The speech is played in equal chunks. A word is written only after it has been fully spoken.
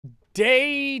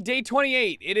Day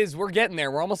 28. It is, we're getting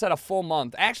there. We're almost at a full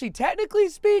month. Actually, technically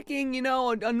speaking, you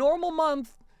know, a normal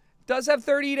month does have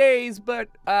 30 days, but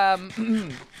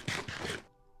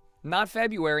not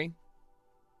February.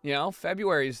 You know,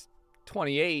 February's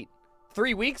 28.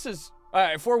 3 weeks is,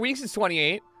 4 weeks is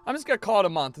 28. I'm just gonna call it a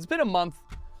month. It's been a month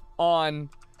on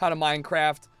how to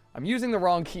Minecraft. I'm using the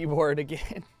wrong keyboard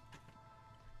again.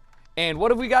 And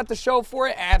what have we got to show for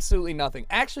it? Absolutely nothing.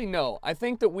 Actually, no. I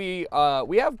think that we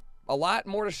have a lot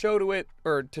more to show to it,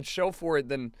 or to show for it,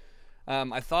 than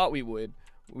I thought we would.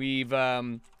 We've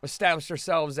established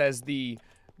ourselves as the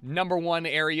 #1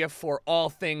 area for all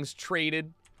things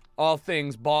traded, all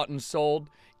things bought and sold.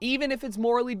 Even if it's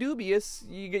morally dubious,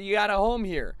 you got a home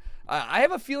here. I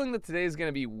have a feeling that today is going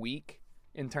to be weak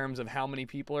in terms of how many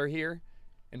people are here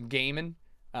and gaming.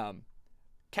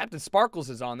 Captain Sparkles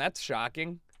is on. That's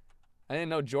shocking. I didn't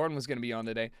know Jordan was going to be on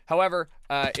today. However,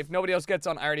 if nobody else gets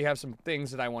on, I already have some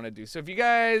things that I want to do. So if you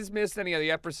guys missed any of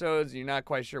the episodes, you're not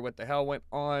quite sure what the hell went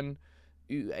on,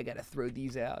 ooh, I got to throw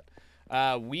these out.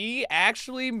 We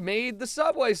actually made the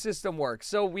subway system work.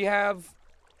 So we have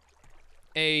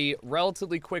a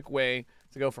relatively quick way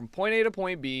to go from point A to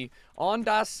point B on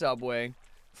Das Subway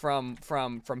from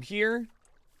here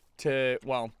to,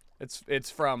 well, it's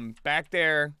from back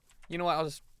there. You know what? I'll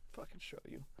just fucking show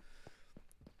you.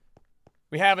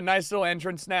 We have a nice little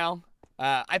entrance now.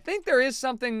 I think there is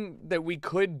something that we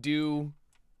could do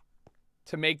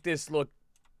to make this look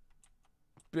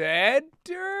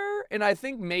better. And I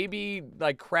think maybe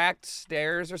like cracked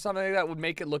stairs or something like that would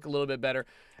make it look a little bit better.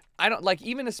 I don't, like,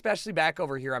 even especially back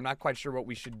over here, I'm not quite sure what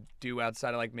we should do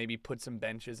outside of, like, maybe put some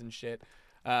benches and shit.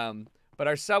 But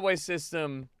our subway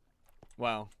system,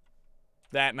 well,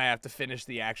 that and I have to finish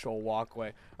the actual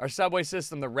walkway. Our subway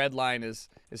system, the red line is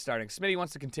starting. Smitty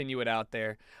wants to continue it out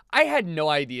there. I had no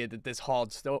idea that this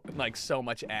hauled so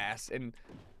much ass. And,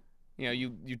 you know,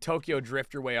 you Tokyo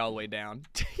drift your way all the way down.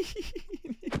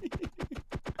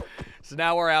 So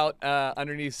now we're out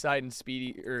underneath Side and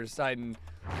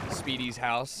Speedy's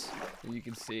house, you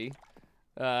can see,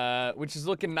 which is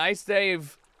looking nice.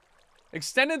 They've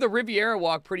extended the Riviera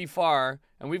walk pretty far,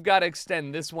 and we've got to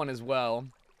extend this one as well.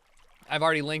 I've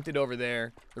already linked it over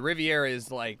there. The Riviera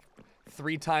is like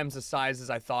 3 times the size as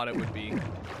I thought it would be.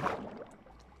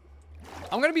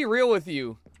 I'm gonna be real with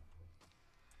you.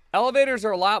 Elevators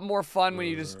are a lot more fun when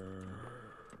you just...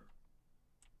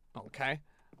 Okay.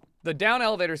 The down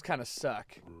elevators kind of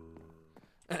suck.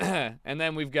 And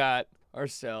then we've got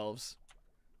ourselves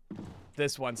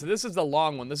this one. So this is the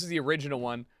long one. This is the original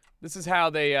one. This is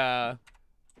how they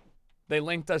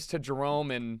linked us to Jerome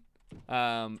and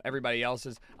everybody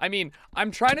else's. I mean,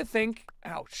 I'm trying to think.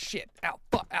 Ow, shit. Ow,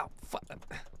 fuck, ow, fuck.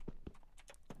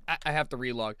 I have to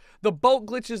relog. The boat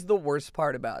glitch is the worst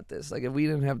part about this. Like, if we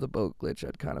didn't have the boat glitch,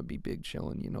 I'd kind of be big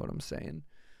chilling. You know what I'm saying?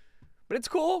 But it's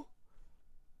cool.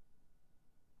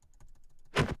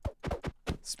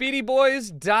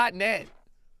 SpeedyBoys.net.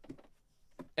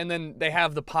 And then they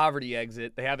have the poverty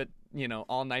exit. They have it, you know,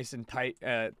 all nice and tight.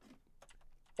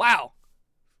 Wow.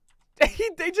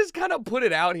 They just kind of put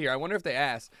it out here. I wonder if they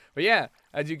asked. But yeah,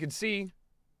 as you can see.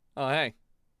 Oh, hey.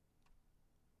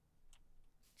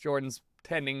 Jordan's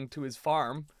tending to his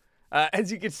farm.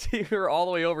 As you can see, we're all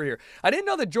the way over here. I didn't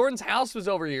know that Jordan's house was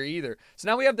over here either. So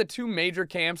now we have the 2 major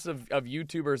camps of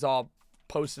YouTubers all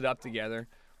posted up together,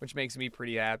 which makes me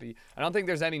pretty happy. I don't think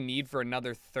there's any need for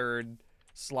another 3rd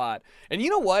slot. And you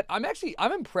know what? I'm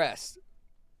impressed.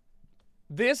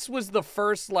 This was the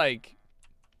first, like,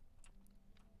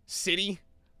 city,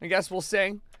 I guess we'll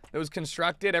say, that was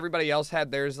constructed. Everybody else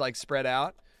had theirs, like, spread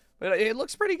out. But it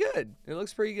looks pretty good. It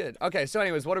looks pretty good. Okay, so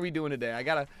anyways, what are we doing today? I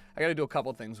gotta do a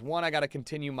couple things. One, I gotta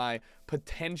continue my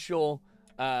potential,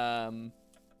 I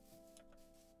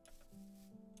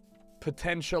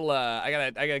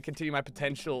gotta continue my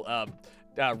potential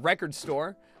record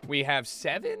store. We have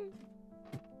 7.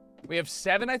 We have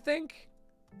 7, I think,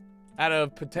 out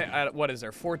of what is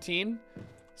there, 14.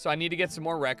 So I need to get some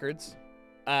more records.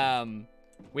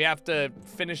 We have to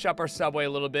finish up our subway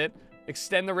a little bit,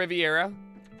 extend the Riviera,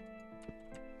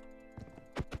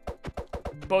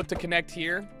 both to connect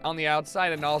here on the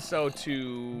outside and also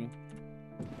to...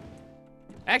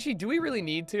 Actually, do we really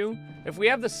need to? If we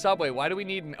have the subway, why do we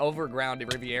need an overground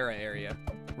Riviera area?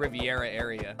 Riviera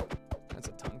area. That's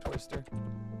a tongue twister.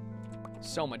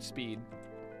 So much speed.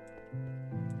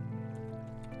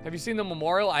 Have you seen the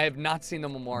memorial? I have not seen the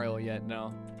memorial yet,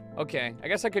 no. Okay, I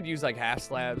guess I could use like half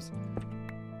slabs.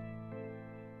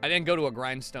 I didn't go to a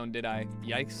grindstone, did I?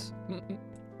 Yikes.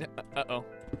 Uh-oh.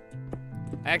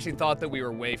 I actually thought that we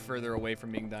were way further away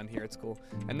from being done here. It's cool.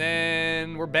 And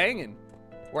then we're banging.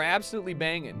 We're absolutely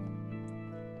banging.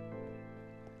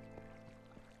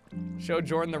 Show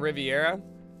Jordan the Riviera.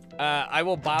 I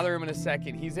will bother him in a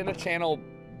second. He's in a channel.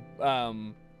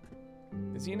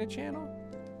 Is he in a channel?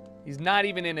 He's not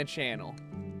even in a channel.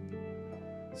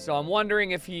 So I'm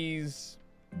wondering if he's...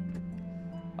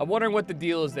 I'm wondering what the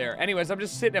deal is there. Anyways, I'm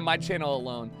just sitting at my channel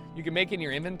alone. You can make in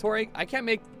your inventory. I can't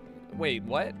make... Wait,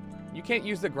 what? You can't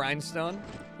use the grindstone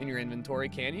in your inventory,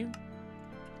 can you?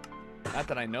 Not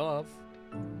that I know of.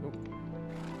 Oop.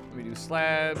 Let me do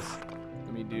slabs.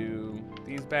 Let me do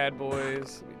these bad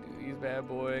boys. Let me do these bad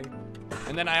boy.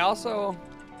 And then I also...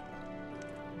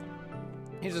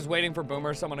 He's just waiting for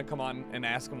Boomer, someone to come on and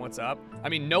ask him what's up. I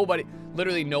mean, nobody,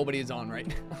 literally nobody is on right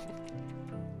now.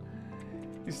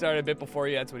 You started a bit before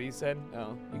you, that's what he said.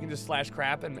 Oh, you can just slash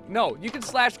crap and, no, you can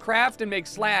slash craft and make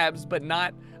slabs, but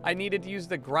not, I needed to use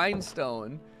the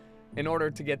grindstone in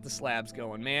order to get the slabs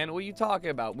going. Man, what are you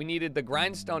talking about? We needed the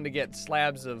grindstone to get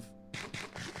slabs of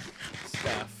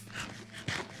stuff.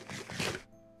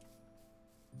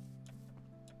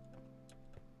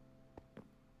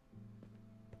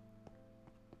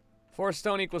 Four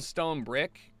stone equals stone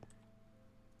brick.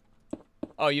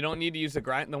 Oh, you don't need to use the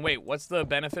grind. No, wait, what's the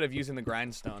benefit of using the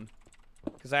grindstone?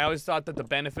 Because I always thought that the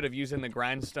benefit of using the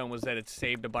grindstone was that it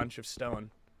saved a bunch of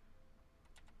stone.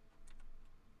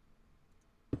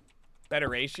 Better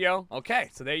ratio? Okay,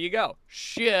 so there you go.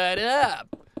 Shut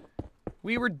up.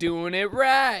 We were doing it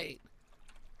right.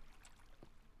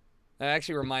 That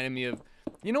actually reminded me of,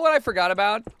 you know what I forgot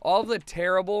about? All of the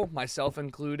terrible, myself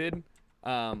included,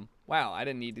 wow, I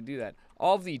didn't need to do that.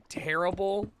 All of the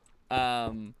terrible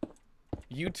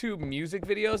YouTube music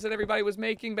videos that everybody was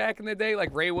making back in the day,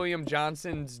 like Ray William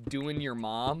Johnson's Doing Your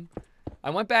Mom. I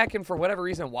went back and for whatever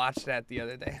reason watched that the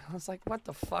other day. I was like, what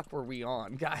the fuck were we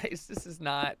on, guys? This is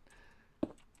not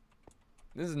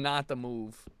the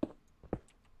move.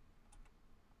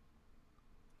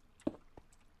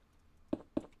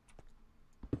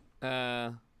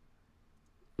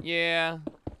 Yeah.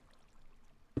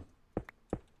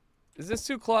 Is this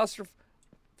too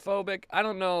claustrophobic? I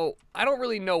don't know. I don't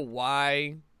really know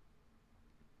why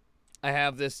I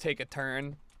have this take a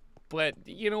turn. But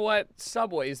you know what?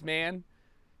 Subways, man.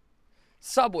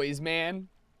 Subways, man.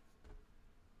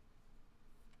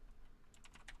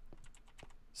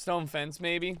 Stone fence,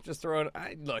 maybe? Just throw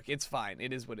it. Look, it's fine.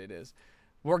 It is what it is.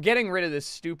 We're getting rid of this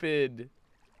stupid...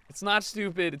 It's not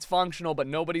stupid. It's functional, but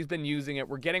nobody's been using it.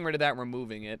 We're getting rid of that and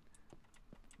removing it.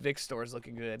 Vic's store's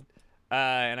looking good.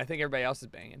 And I think everybody else is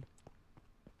banging.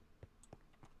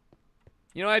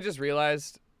 You know, I just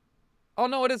realized... Oh,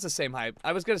 no, it is the same height.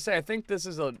 I was going to say, I think this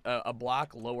is a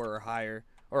block lower or higher.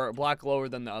 Or a block lower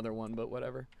than the other one, but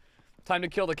whatever. Time to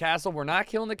kill the castle. We're not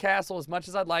killing the castle as much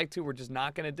as I'd like to. We're just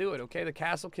not going to do it, okay? The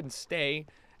castle can stay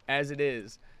as it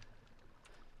is.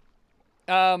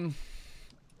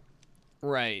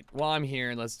 Right. While I'm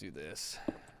here, let's do this.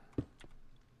 I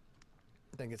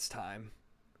think it's time.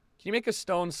 Can you make a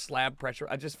stone slab pressure?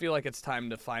 I just feel like it's time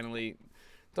to finally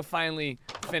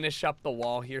finish up the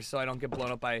wall here so I don't get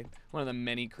blown up by one of the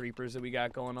many creepers that we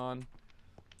got going on.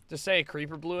 Just say a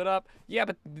creeper blew it up. Yeah,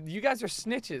 but you guys are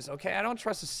snitches, okay? I don't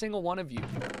trust a single one of you.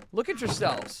 Look at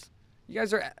yourselves. You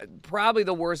guys are probably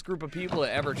the worst group of people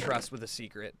to ever trust with a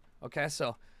secret. Okay,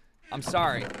 so I'm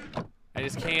sorry. I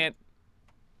just can't.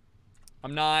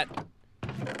 I'm not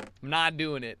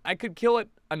doing it. I could kill it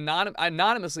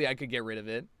anonymously. I could get rid of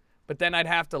it. But then I'd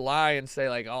have to lie and say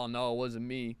like, oh no, it wasn't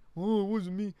me. Oh, it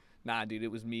wasn't me. Nah, dude,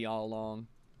 it was me all along.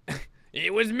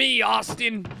 It was me,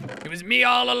 Austin. It was me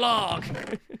all along.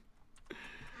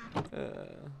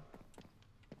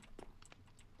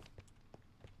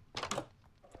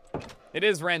 It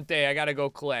is rent day. I gotta go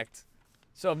collect.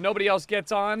 So if nobody else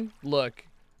gets on, look.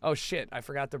 Oh shit, I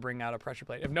forgot to bring out a pressure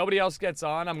plate. If nobody else gets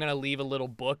on, I'm gonna leave a little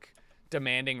book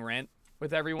demanding rent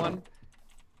with everyone.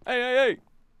 Hey, hey, hey.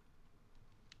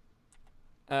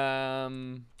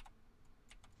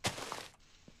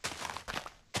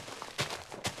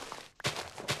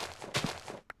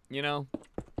 You know,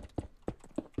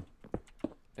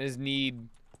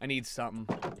 I need something.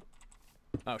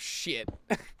 Oh shit.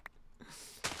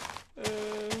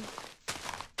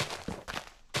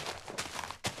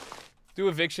 Do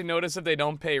eviction notice if they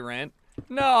don't pay rent?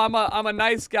 No, I'm a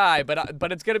nice guy,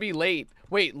 but it's gonna be late.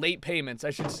 Wait, late payments.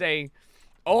 I should say.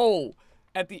 Oh,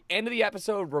 at the end of the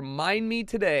episode, remind me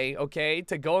today, okay,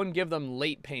 to go and give them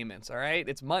late payments. All right,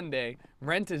 it's Monday.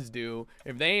 Rent is due.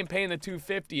 If they ain't paying the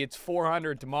 $250, it's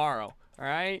 $400 tomorrow. All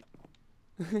right.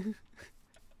 All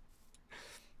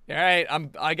right.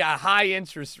 I got high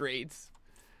interest rates.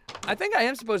 I think I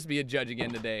am supposed to be a judge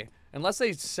again today, unless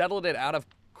they settled it out of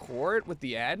court with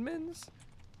the admins.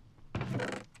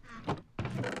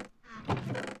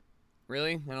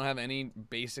 Really? I don't have any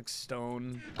basic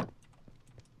stone.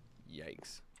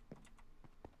 Yikes.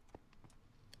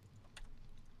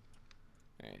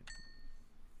 Alright.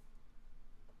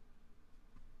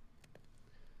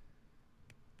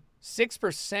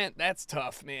 %, that's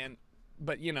tough, man.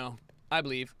 But, you know, I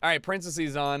believe. Alright,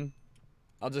 Princessy's on.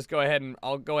 I'll just go ahead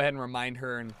and remind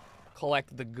her and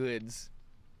collect the goods.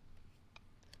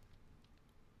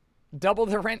 Double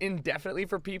the rent indefinitely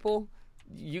for people?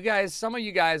 You guys, some of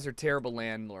you guys are terrible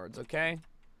landlords, okay?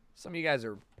 Some of you guys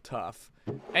are tough.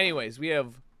 Anyways, we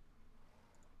have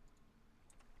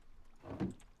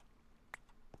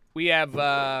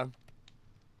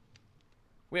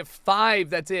 5,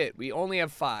 that's it. We only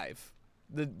have 5.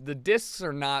 The discs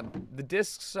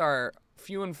are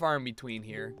few and far in between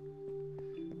here.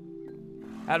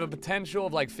 Out of a potential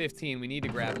of like 15, we need to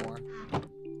grab more.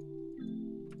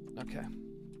 Okay.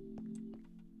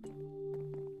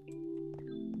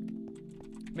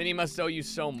 Minnie must owe you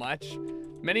so much.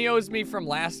 Minnie owes me from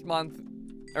last month,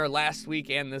 or last week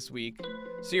and this week.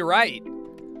 So you're right.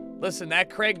 Listen, that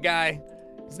Craig guy,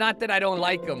 it's not that I don't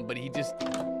like him, but he's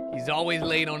always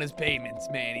late on his payments,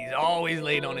 man. He's always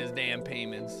late on his damn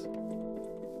payments.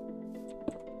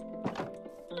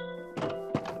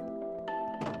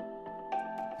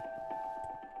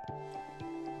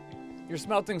 You're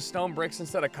smelting stone bricks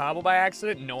instead of cobble by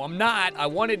accident? No, I'm not. I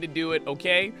wanted to do it,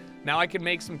 okay? Now I can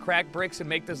make some cracked bricks and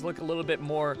make this look a little bit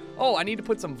more... Oh, I need to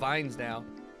put some vines down.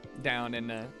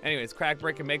 And, anyways, cracked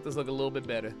brick and make this look a little bit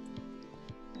better.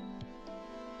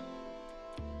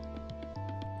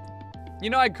 You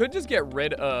know, I could just get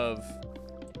rid of...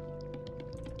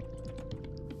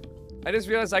 I just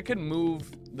realized I could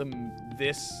move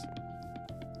this...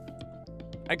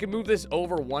 I could move this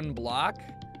over 1 block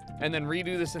and then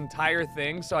redo this entire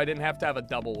thing so I didn't have to have a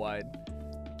double wide.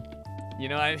 You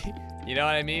know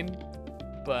what I mean?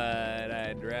 But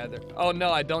I'd rather... Oh, no,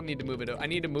 I don't need to move it. I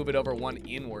need to move it over 1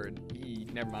 inward.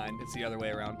 Never mind. It's the other way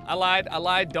around. I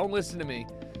lied. Don't listen to me.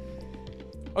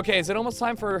 Okay, is it almost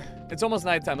time for... It's almost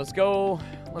nighttime. Let's go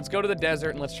to the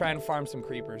desert and let's try and farm some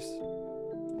creepers.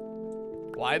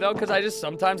 Why, though? Because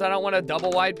sometimes I don't want to double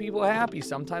wide people happy.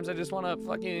 Sometimes I just want to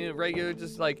fucking regular,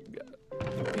 just like,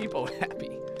 people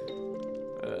happy.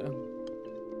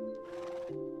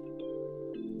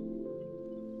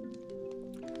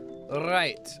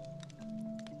 Right.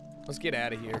 Let's get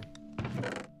out of here.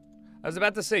 I was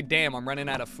about to say, damn, I'm running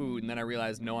out of food, and then I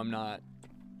realized, no, I'm not.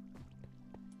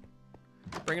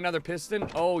 Bring another piston?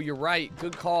 Oh, you're right.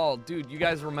 Good call. Dude, you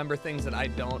guys remember things that I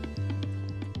don't.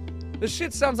 This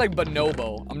shit sounds like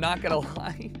bonobo. I'm not gonna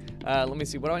lie. Let me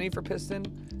see. What do I need for piston?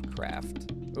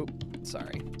 Craft. Oop,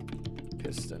 sorry.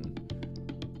 Piston.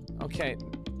 Okay.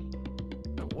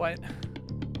 What?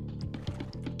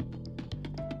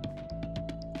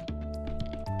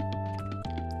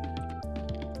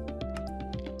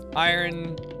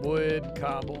 Iron, wood,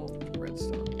 cobble,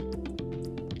 redstone.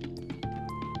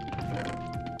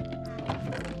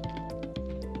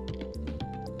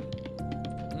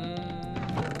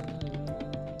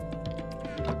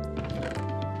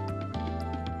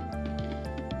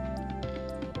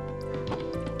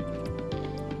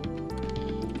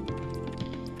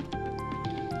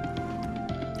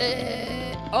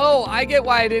 Oh, I get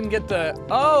why I didn't get the...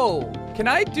 Oh, can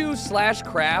I do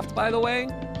 /craft, by the way?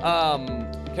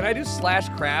 Can I do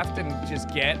 /craft and just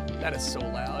get... That is so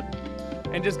loud.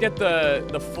 And just get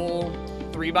the full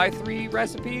 3x3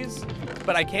 recipes?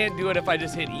 But I can't do it if I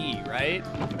just hit E, right?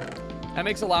 That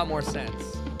makes a lot more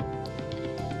sense.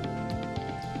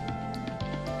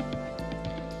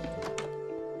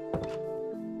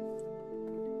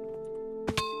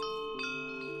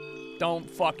 Don't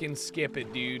fucking skip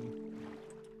it, dude.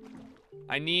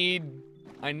 I need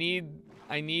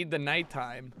the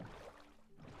nighttime.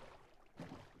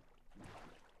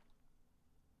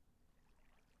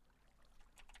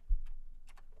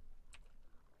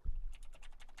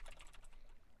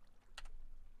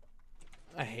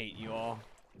 I hate you all.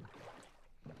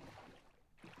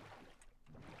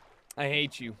 I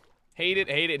hate you. Hate it,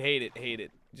 hate it, hate it, hate it.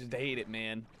 Just hate it,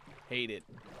 man. Hate it.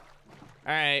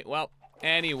 Alright, well,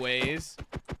 anyways.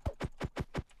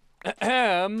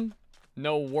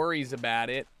 No worries about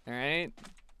it, alright?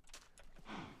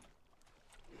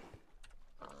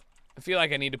 I feel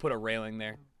like I need to put a railing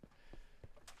there.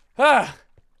 I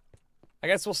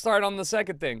guess we'll start on the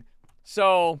second thing.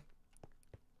 So...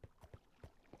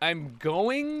 I was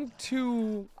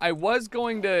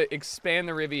going to expand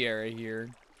the Riviera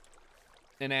here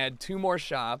and add 2 more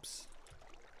shops.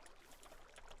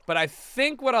 But I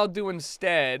think what I'll do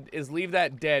instead is leave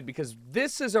that dead because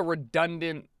this is a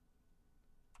redundant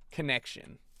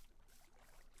connection.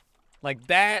 Like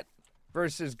that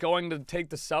versus going to take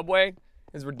the subway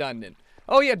is redundant.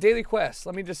 Oh yeah, daily quests.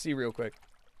 Let me just see real quick.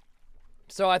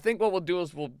 So I think what we'll do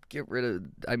is we'll get rid of.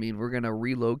 I mean, we're gonna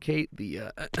relocate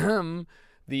the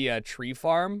the tree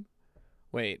farm.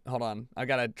 Wait, hold on. I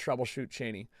gotta troubleshoot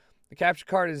Cheney. The capture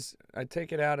card is. I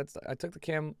take it out. I took the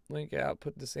cam link out.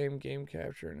 Put the same game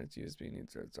capture and its USB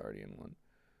needs. It's already in one.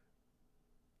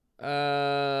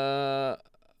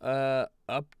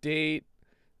 Update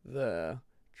the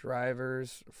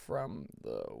drivers from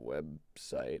the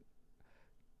website,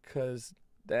 cause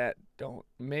that don't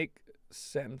make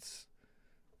sense.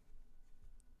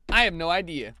 I have no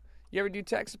idea. You ever do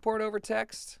tech support over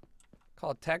text?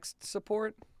 Call it text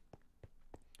support?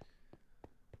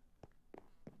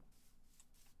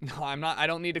 No, I'm not. I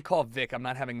don't need to call Vic. I'm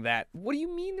not having that. What do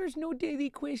you mean there's no daily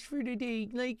quest for today?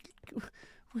 Like,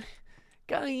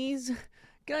 guys,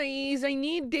 I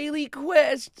need daily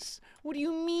quests. What do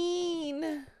you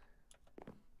mean?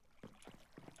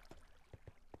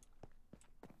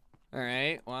 All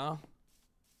right, well,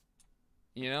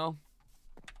 you know,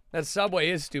 that subway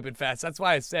is stupid fast. That's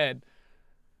why I said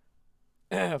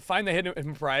find the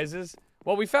hidden prizes.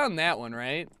 Well, we found that one,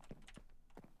 right?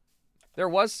 There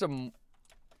were some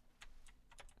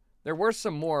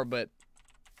more, but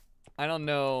I don't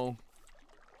know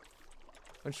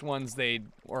which ones they'd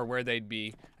or where they'd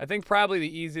be. I think probably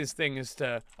the easiest thing is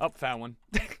to found one.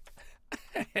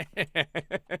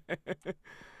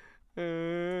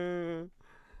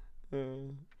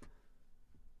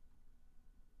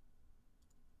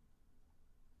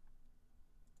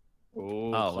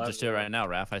 Oh, we'll just do it right now,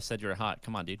 Raph. I said you were hot.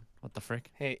 Come on, dude. What the frick?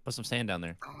 Hey, put some sand down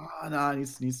there. Oh, no, it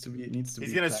needs to be.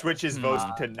 He's gonna switch his votes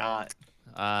to not.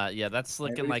 Yeah, that's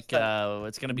looking like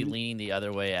it's gonna be leaning the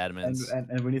other way, admins.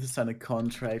 And we need to sign a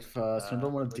contract first. I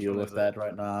don't want to deal with that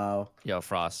right now. Yo,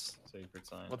 Frost.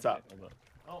 What's up?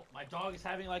 Oh, my dog is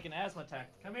having like an asthma attack.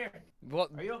 Come here.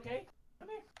 What? Are you okay? Come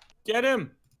here. Get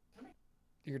him.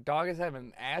 Your dog is having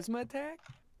an asthma attack?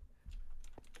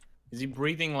 Is he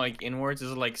breathing like inwards?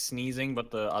 Is it like sneezing,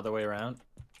 but the other way around?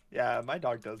 Yeah, my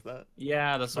dog does that.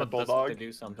 Yeah, that's what they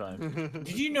do sometimes.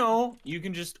 Did you know you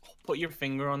can just put your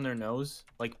finger on their nose,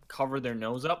 like cover their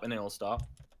nose up, and it'll stop?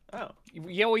 Oh.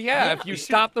 Yeah, well, yeah. If you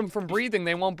stop them from breathing,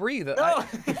 they won't breathe. No.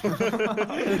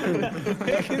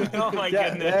 Oh my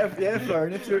goodness. Yeah,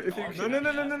 Florian. If you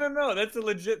No. That's a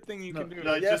legit thing you can do.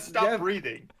 No, just stop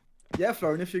breathing. Yeah,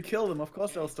 Florian. If you kill them, of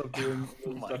course they'll stop doing.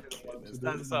 Oh my goodness,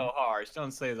 that's so harsh.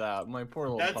 Don't say that. My poor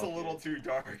little. That's puppy. a little too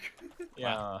dark.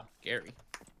 Yeah. Wow. Scary.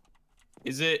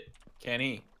 Is it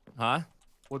Kenny? Huh?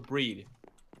 What breed? It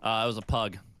was a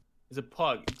pug. Is it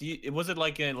pug? Was it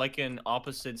like an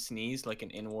opposite sneeze, like an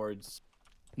inwards?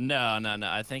 No.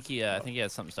 I think he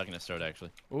has something stuck in his throat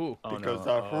actually. Ooh. Oh Because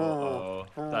no.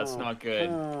 That's not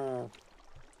good.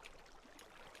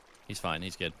 He's fine.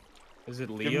 He's good. Is it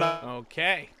Leo?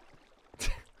 Okay.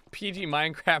 PG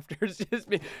Minecrafters just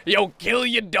be, yo, kill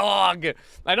your dog.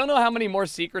 I don't know how many more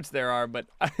secrets there are, but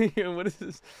what is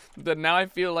this? But now I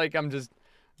feel like I'm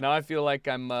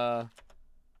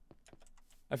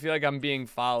being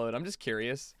followed. I'm just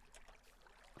curious.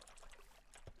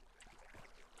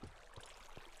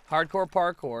 Hardcore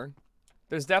parkour.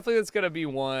 There's definitely gonna be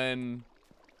one.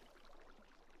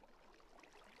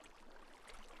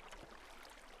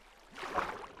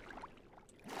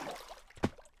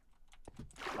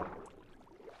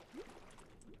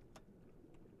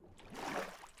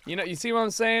 You know, you see what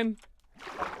I'm saying?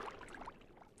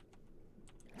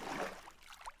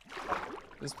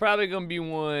 There's probably gonna be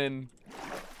one.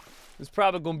 There's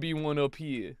probably gonna be one up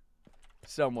here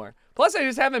somewhere. Plus, I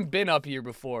just haven't been up here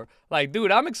before. Like,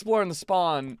 dude, I'm exploring the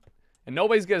spawn, and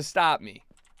nobody's gonna stop me.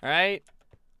 All right?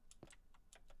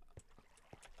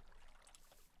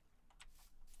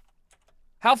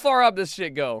 How far up does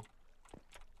shit go?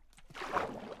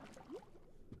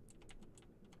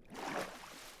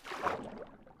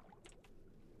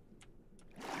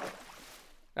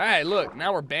 Alright, look,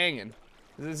 now we're banging.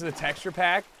 This is a texture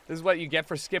pack. This is what you get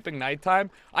for skipping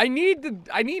nighttime.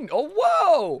 Oh,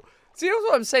 whoa! See, that's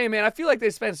what I'm saying, man. I feel like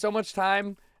they spend so much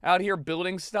time out here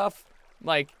building stuff.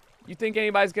 Like, you think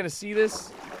anybody's gonna see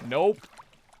this? Nope.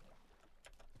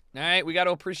 Alright, we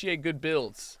gotta appreciate good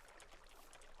builds.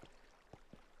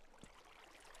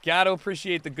 Gotta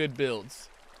appreciate the good builds.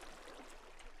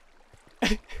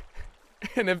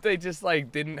 And if they just,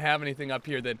 like, didn't have anything up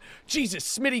here, then,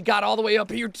 Jesus, Smitty got all the way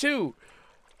up here, too.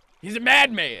 He's a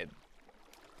madman.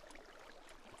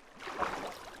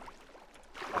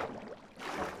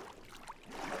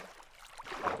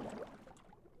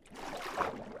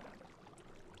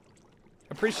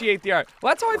 Appreciate the art.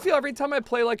 Well, that's how I feel every time I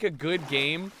play, like, a good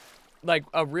game. Like,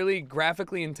 a really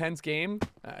graphically intense game.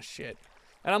 Ah, shit.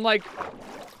 And I'm like,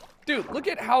 dude, look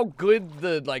at how good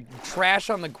the, like, trash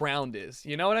on the ground is.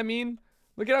 You know what I mean?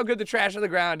 Look at how good the trash on the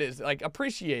ground is. Like,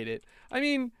 appreciate it. I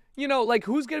mean, you know, like,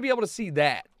 who's gonna be able to see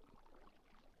that?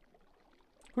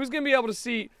 Who's gonna be able to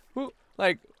see,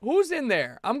 who's in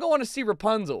there? I'm going to see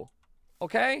Rapunzel,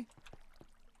 okay?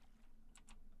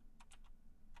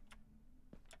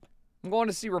 I'm going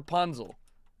to see Rapunzel.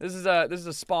 This is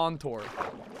a spawn tour.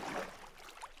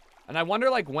 And I wonder,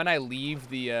 like, when I leave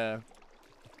the, I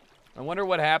wonder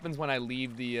what happens when I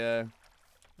leave the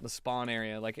spawn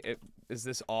area. Like, is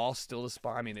this all still the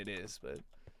spawn? I mean, it is, but...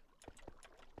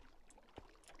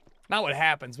 Not what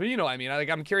happens, but you know what I mean. Like,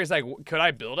 I'm curious, like, could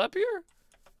I build up here?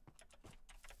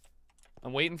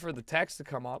 I'm waiting for the text to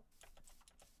come up.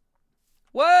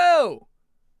 Whoa!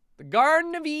 The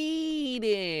Garden of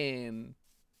Eden.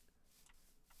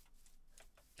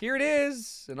 Here it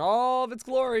is, in all of its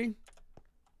glory.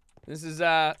 This is,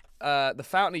 the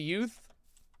Fountain of Youth.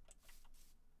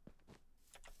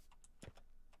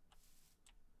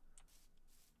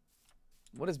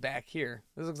 What is back here?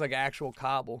 This looks like actual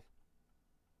cobble.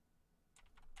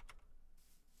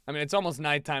 I mean, it's almost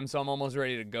nighttime, so I'm almost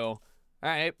ready to go.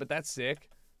 Alright, but that's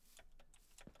sick.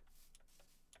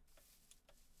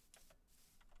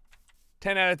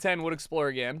 10 out of 10 would explore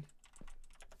again.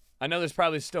 I know there's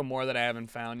probably still more that I haven't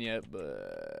found yet,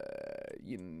 but...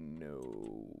 You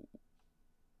know...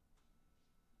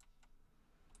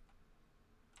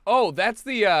 Oh, that's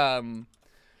the,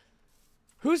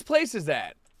 whose place is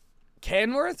that?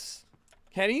 Kenworth's?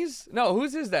 Kenny's? No,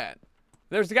 whose is that?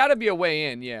 There's gotta be a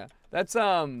way in, yeah. That's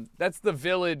the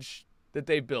village that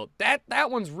they built.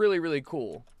 That one's really, really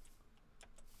cool.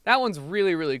 That one's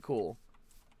really, really cool.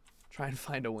 Try and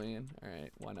find a way in.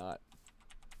 Alright, why not?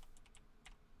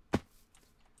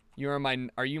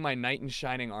 Are you my knight in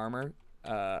shining armor?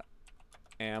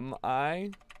 Am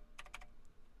I?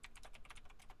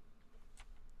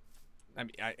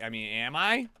 I mean, am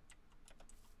I?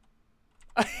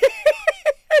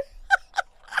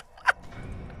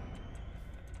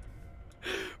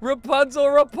 Rapunzel,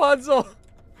 Rapunzel.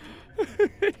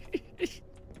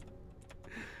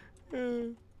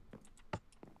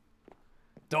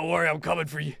 Don't worry, I'm coming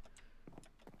for you.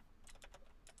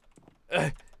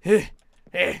 This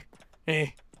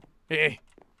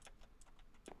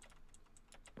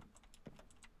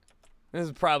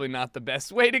is probably not the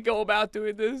best way to go about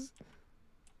doing this.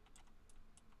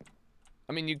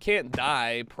 I mean, you can't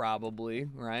die, probably,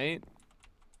 right?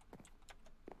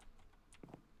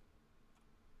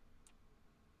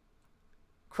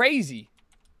 Crazy.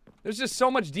 There's just so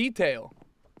much detail.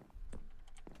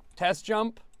 Test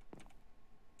jump.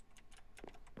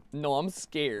 No, I'm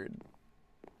scared.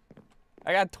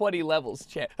 I got 20 levels,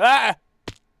 chat. Ah!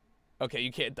 Okay,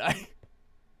 you can't die.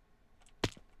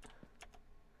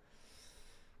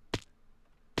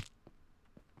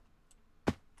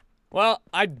 Well,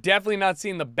 I've definitely not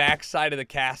seen the back side of the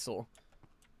castle.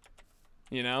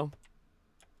 You know?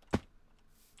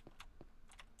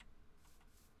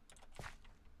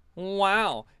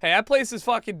 Wow. Hey, that place is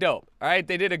fucking dope. Alright,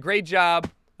 they did a great job.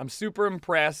 I'm super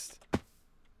impressed.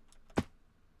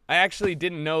 I actually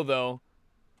didn't know, though.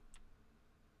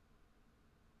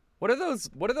 What are those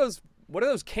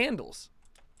candles?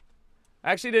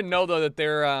 I actually didn't know, though, that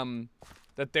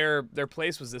their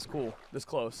place was this cool, this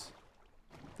close.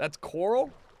 That's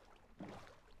coral?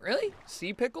 Really?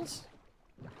 Sea pickles?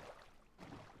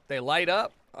 They light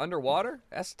up underwater?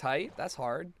 That's tight. That's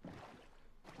hard.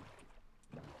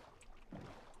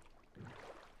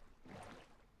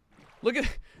 Look at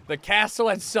the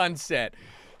castle at sunset.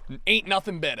 Ain't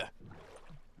nothing better.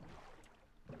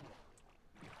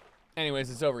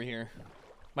 Anyways, it's over here.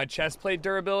 My chest plate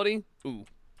durability? Ooh.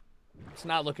 It's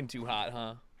not looking too hot,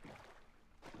 huh?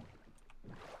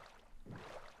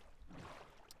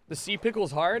 The sea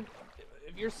pickle's hard?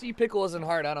 If your sea pickle isn't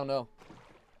hard, I don't know.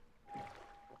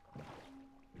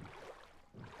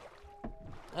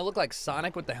 I look like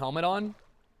Sonic with the helmet on.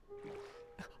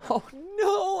 Oh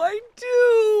no, I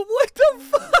do! What the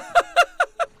fuck?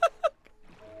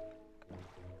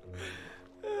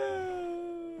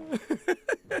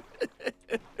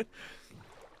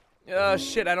 Oh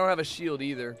shit, I don't have a shield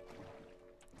either.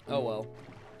 Oh well.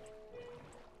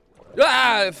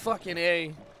 Ah, fucking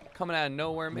A. Coming out of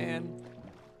nowhere, man.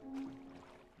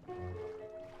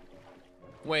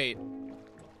 Wait.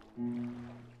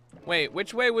 Wait,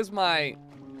 which way was my...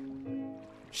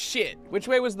 Shit, which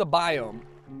way was the biome?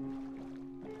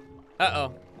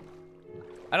 Uh-oh.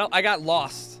 I got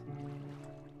lost.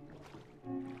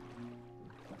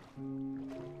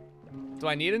 Do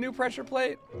I need a new pressure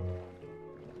plate?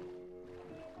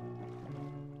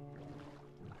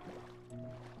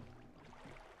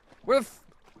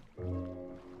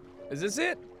 Is this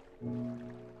it?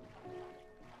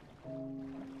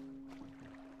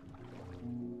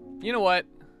 You know what?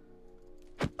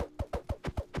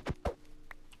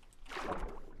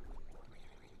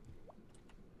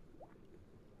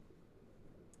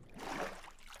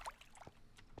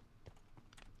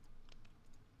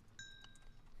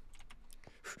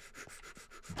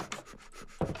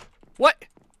 What?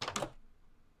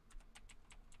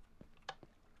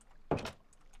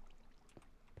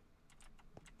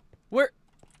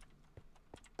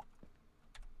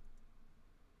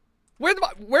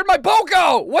 Where'd my bow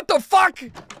go? What the fuck?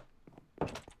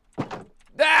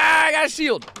 Ah, I got a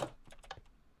shield.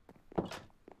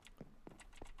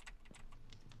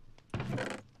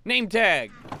 Name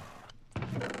tag.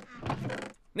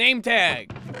 Name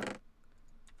tag.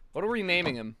 What are we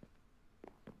naming him?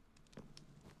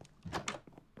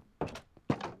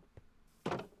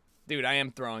 Dude, I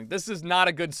am throwing. This is not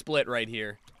a good split right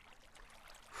here.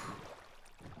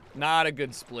 Not a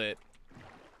good split.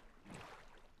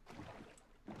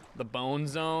 The Bone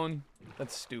Zone?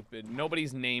 That's stupid.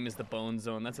 Nobody's name is the Bone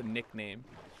Zone. That's a nickname.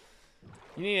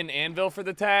 You need an anvil for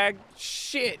the tag?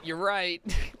 Shit, you're right.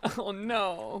 Oh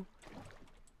no.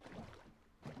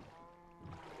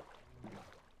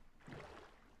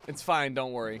 It's fine,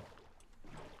 don't worry.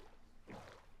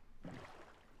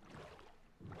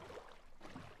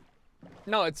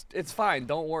 No, it's fine,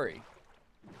 don't worry.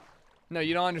 No,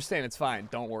 you don't understand. It's fine,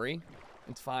 don't worry.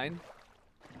 It's fine.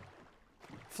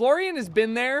 Florian has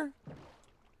been there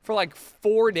for like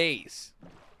 4 days.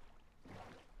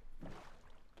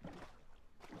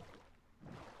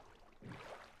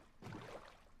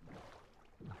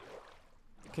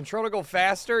 Control to go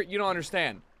faster? You don't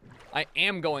understand. I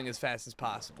am going as fast as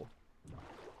possible.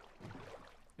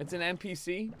 It's an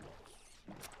NPC?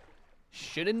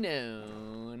 Should've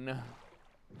known.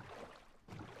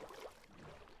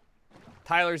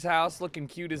 Tyler's house, looking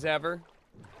cute as ever.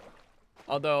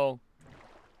 Although,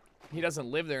 he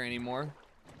doesn't live there anymore.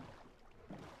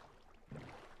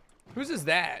 Whose is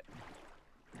that?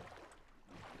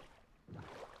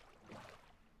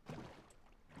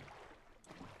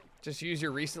 Just use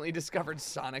your recently discovered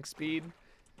Sonic speed.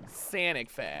 Sonic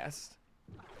fast.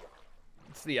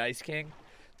 It's the Ice King.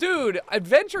 Dude,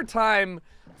 Adventure Time.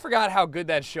 I forgot how good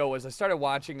that show was. I started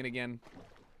watching it again.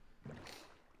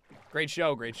 Great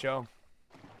show, great show.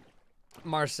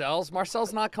 Marcel's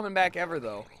not coming back ever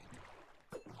though.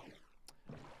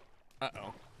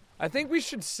 Uh-oh. I think we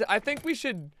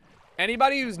should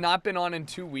anybody who's not been on in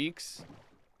 2 weeks,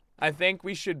 I think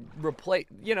we should replace,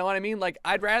 you know what I mean? Like,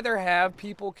 I'd rather have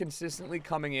people consistently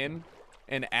coming in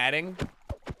and adding.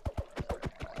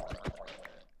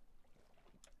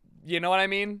 You know what I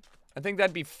mean? I think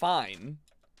that'd be fine.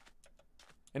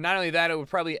 And not only that, it would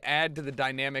probably add to the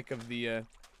dynamic of the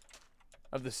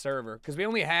server. Because we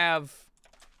only have...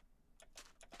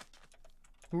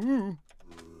 Ooh.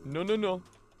 No.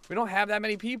 We don't have that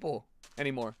many people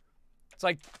anymore. It's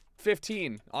like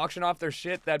 15. Auction off their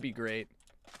shit, that'd be great.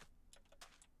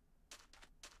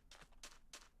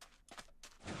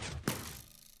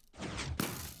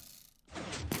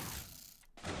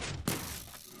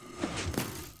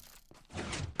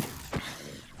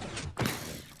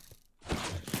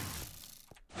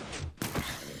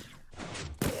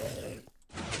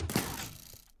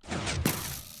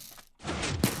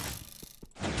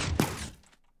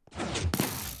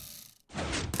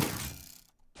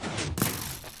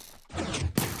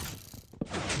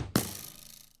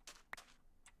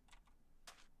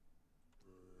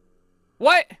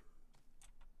 What?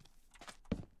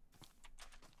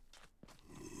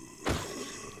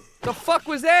 The fuck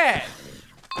was that?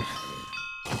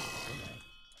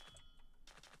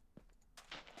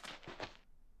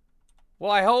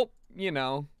 Well, I hope, you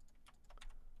know.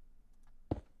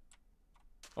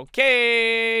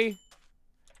 Okay.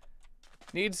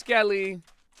 Need Skelly.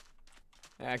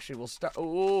 Actually, we'll start.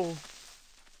 Oh.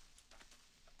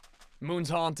 Moon's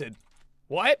haunted.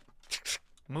 What?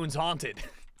 Moon's haunted.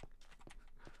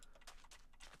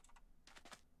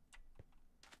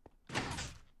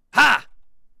 Ha!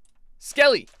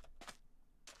 Skelly.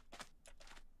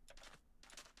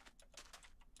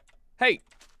 Hey.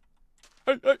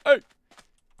 Hey.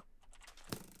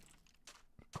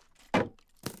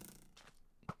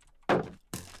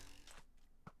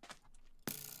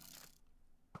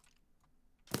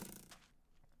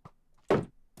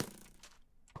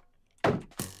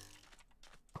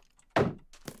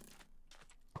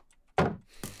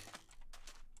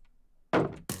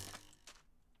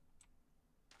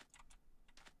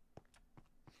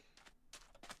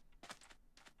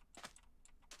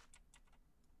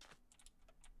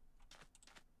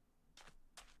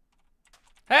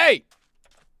 Hey!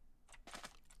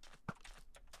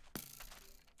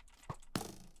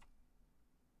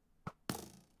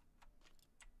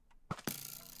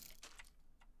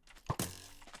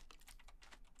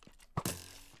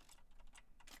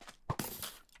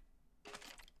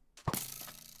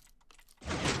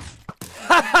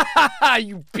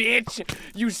 You bitch!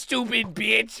 You stupid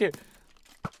bitch!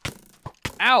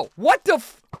 Ow! What the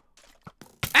f-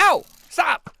 Ow!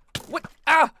 Stop! What?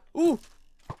 Ah! Ooh!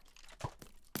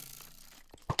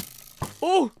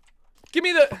 Ooh! Give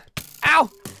me the- Ow!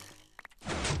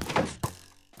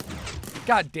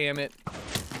 God damn it.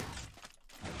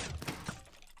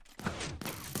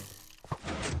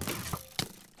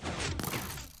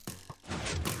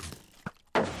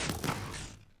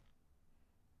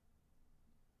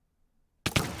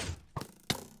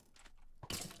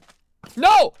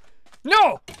 No!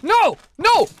 No! No!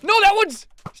 No! No, that one's...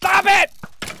 Stop it!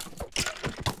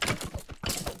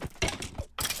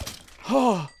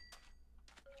 Oh.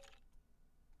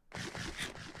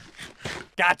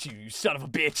 Got you, you son of a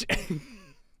bitch.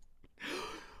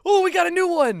 Oh, we got a new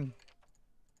one!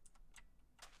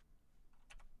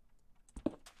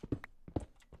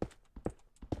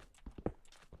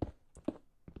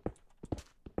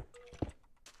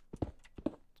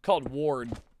 It's called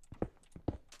Ward.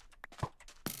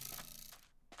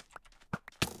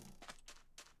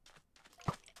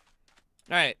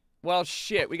 Alright, well,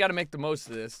 shit, we gotta make the most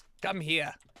of this. Come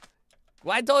here.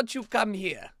 Why don't you come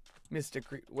here, Mr.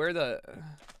 Where the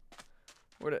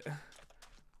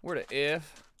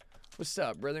if? What's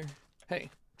up, brother? Hey,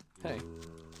 hey.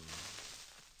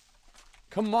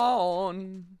 Come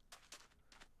on.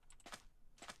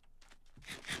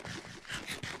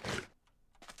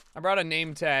 I brought a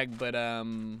name tag, but,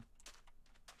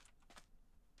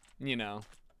 you know.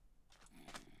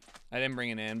 I didn't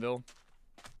bring an anvil.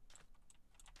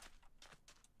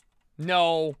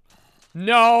 No.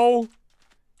 No.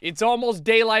 It's almost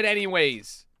daylight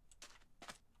anyways.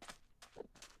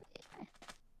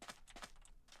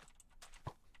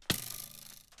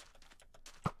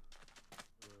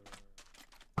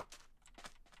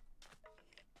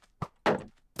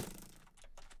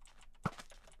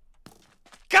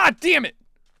 God damn it.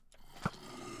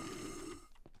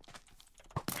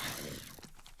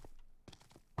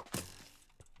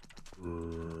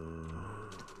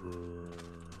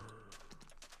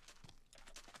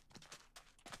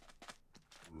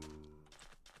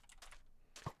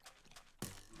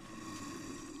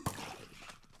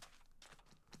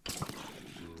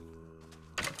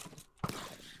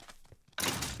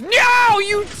 No,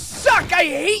 you suck! I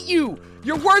hate you!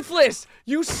 You're worthless!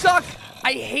 You suck!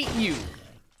 I hate you!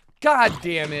 God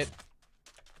damn it.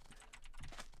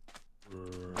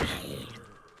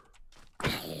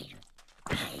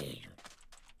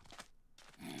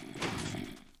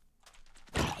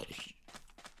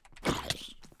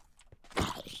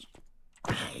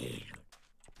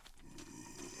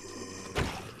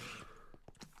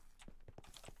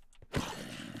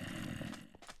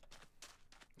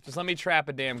 Just let me trap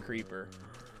a damn creeper.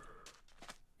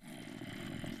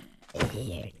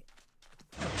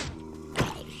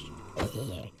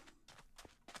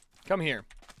 Come here.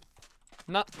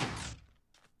 No.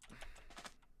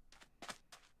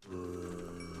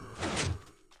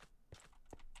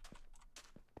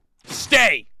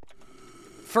 Stay!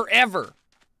 Forever.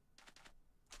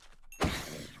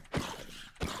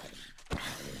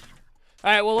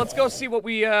 Alright, well, let's go see what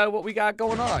we got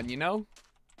going on, you know?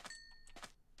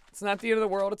 It's not the end of the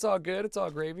world. It's all good. It's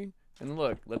all gravy. And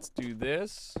look, let's do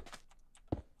this.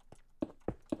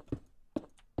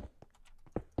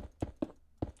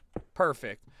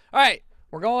 Perfect. All right,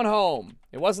 we're going home.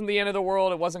 It wasn't the end of the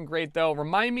world. It wasn't great, though.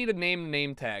 Remind me to name the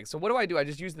name tag. So what do? I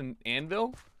just use the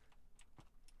anvil?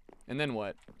 And then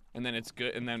what? And then it's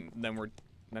good. And then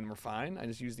we're fine. I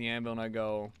just use the anvil and I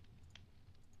go.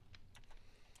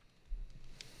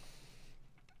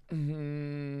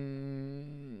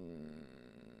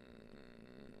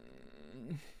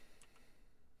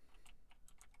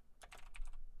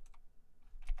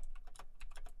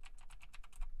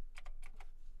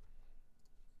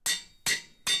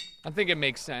 I think it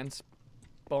makes sense.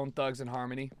 Bone Thugs and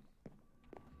Harmony.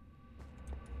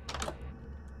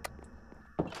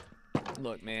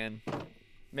 Look, man.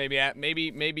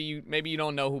 Maybe you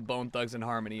don't know who Bone Thugs and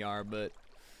Harmony are, but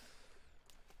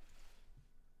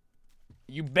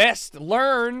you best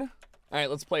learn. All right,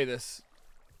 let's play this.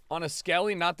 On a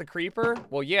Skelly, not the creeper?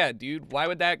 Well, yeah, dude. Why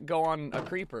would that go on a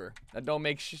creeper? That don't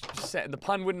make sense. The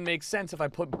pun wouldn't make sense if I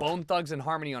put Bone Thugs and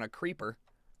Harmony on a creeper.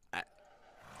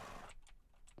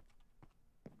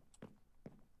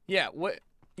 Yeah, what?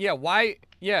 Yeah, why?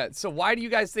 Yeah, so why do you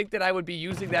guys think that I would be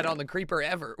using that on the creeper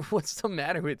ever? What's the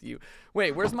matter with you?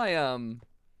 Wait, where's my, There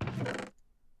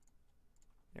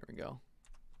we go.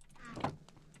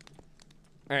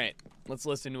 Alright, let's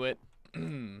listen to it.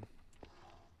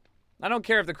 I don't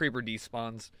care if the creeper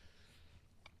despawns.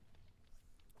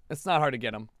 It's not hard to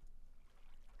get him.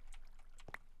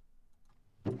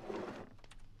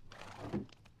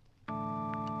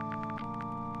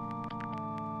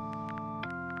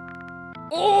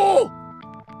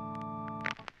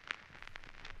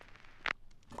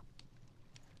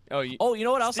 Oh, you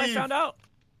know what else I Steve. found out?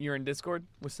 you're in Discord?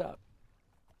 What's up?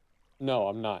 No,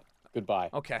 I'm not. Goodbye.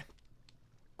 Okay.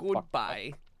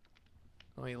 Goodbye.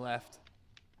 Oh, he left.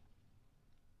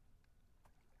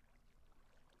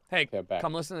 Hey, Okay, I'm back.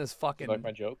 come listen to this fucking... You like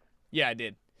my joke? Yeah, I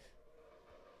did.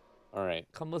 All right.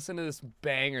 Come listen to this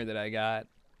banger that I got.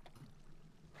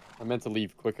 I meant to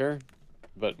leave quicker,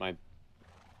 but my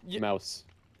mouse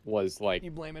was like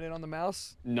You blaming it on the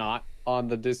mouse? not on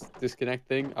the disconnect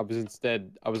thing. I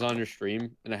was on your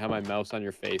stream and I had my mouse on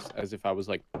your face as if I was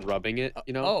like rubbing it,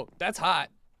 you know? Oh, that's hot.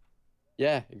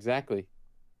 Yeah, exactly.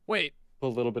 Wait, Put a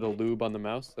little bit of lube on the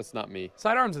mouse. That's not me.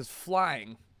 Sidearms is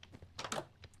flying.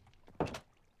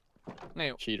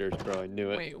 Hey, Cheaters, bro. I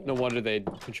knew it. Wait, No wonder they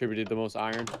contributed the most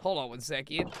iron. hold on one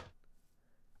second.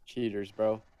 Cheaters,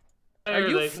 bro. Are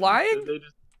you flying?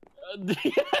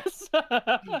 Yes.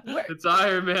 It's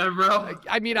Iron Man, bro.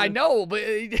 I mean, I know, but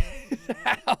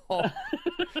how?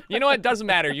 You know what? It doesn't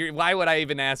matter. Why would I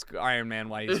even ask Iron Man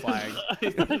why he's flying?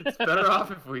 It's better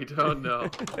off if we don't know.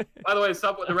 By the way,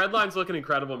 the red line's looking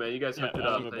incredible, man. You guys hooked it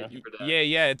up. Thank you for that.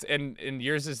 Yeah, it's and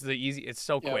yours is the easy. It's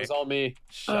so Yeah, quick. it was all me.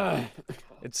 Shut up.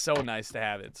 It's so nice to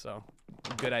have it. So,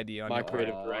 good idea on My your part.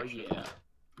 creative direction. Yeah.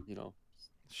 You know,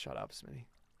 Shut up, Smitty.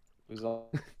 it was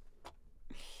all.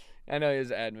 I know he has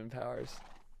admin powers.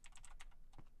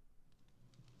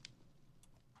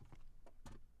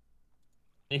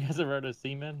 You guys ever heard of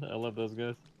Seaman? I love those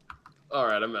guys. All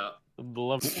right, I'm out.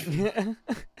 Love.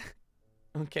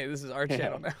 Okay, this is our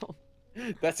channel now.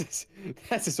 That's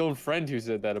his own friend who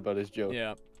said that about his joke.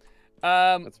 Yeah.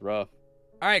 That's rough.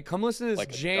 All right, come listen to this Like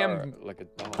a jam. like a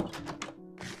dog.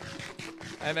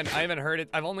 I haven't heard it.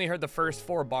 I've only heard the first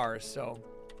 4 bars, so.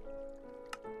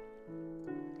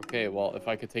 Okay, well, if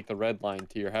I could take the red line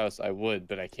to your house, I would,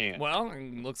 but I can't. Well,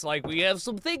 looks like we have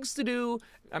some things to do.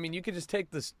 I mean, you could just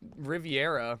take this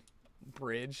Riviera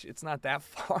bridge. It's not that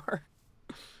far.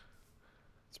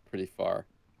 It's pretty far.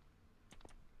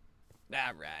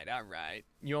 All right.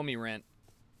 You owe me rent.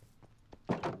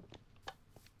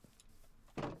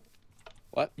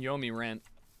 What? You owe me rent.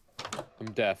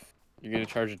 I'm deaf. You're gonna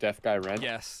charge a deaf guy rent?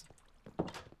 Yes.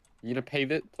 You gonna play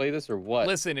this or what?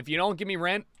 Listen, if you don't give me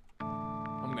rent,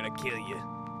 I'm gonna kill you.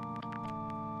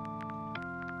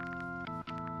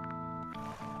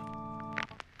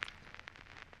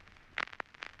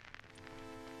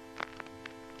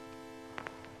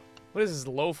 What is this,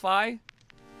 lo-fi?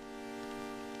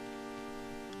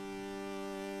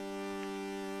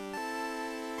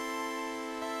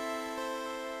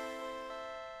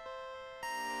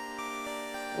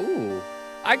 Ooh,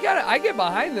 I get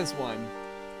behind this one.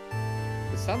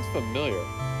 it sounds familiar.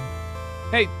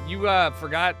 Hey, you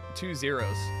forgot 2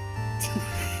 zeros.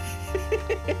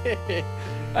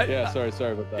 Yeah,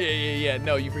 sorry about that. Yeah.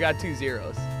 No, you forgot 2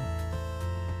 zeros.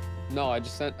 No, I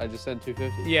just sent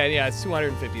 250. Yeah, it's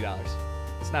 $250.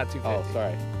 It's not 250. Oh,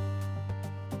 sorry.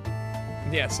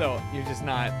 Yeah, so you're just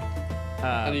not.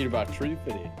 I need about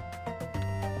 350.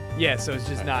 Yeah, so it's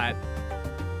just not.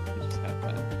 You just have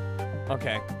that.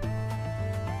 Okay.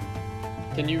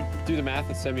 Can you do the math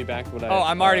and send me back what I? Oh,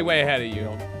 I'm already way ahead of you.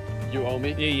 You owe me.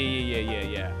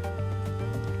 Yeah.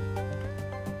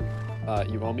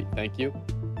 You owe me. Thank you.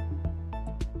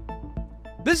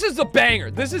 This is the banger.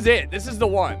 This is it. This is the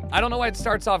one. I don't know why it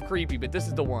starts off creepy, but this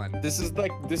is the one. This is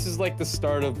like the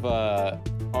start of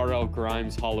RL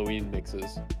Grimes Halloween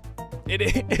mixes. It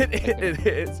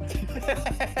is.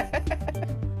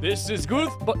 This is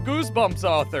Goosebumps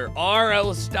author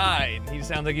R.L. Stein. He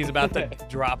sounds like he's about to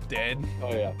drop dead.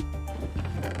 Oh yeah.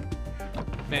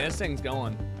 Man, this thing's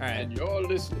going. All right. And you're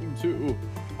listening to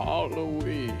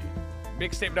Halloween.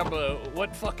 Mixtape number.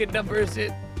 What fucking number is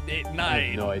it? 9. I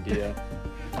have no idea.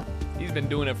 He's been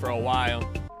doing it for a while.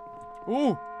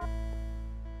 Ooh.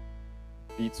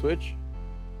 Beat switch.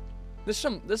 This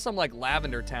some like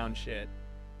Lavender Town shit.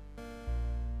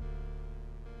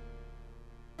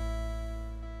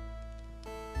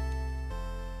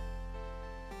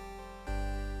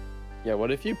 Yeah,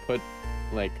 what if you put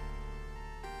like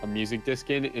a music disc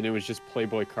in and it was just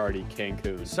Playboy Cardi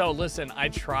Cancun? So listen,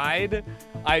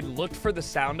 I looked for the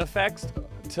sound effects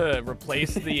to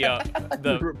replace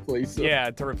the replace them.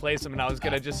 yeah, to replace them, and I was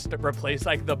gonna just replace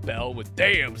like the bell with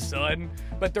 "damn son,"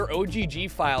 but they're OGG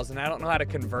files, and I don't know how to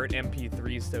convert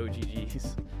MP3s to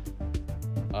OGGs.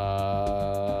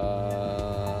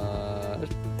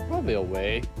 There's probably a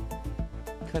way.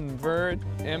 Convert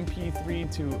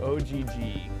MP3 to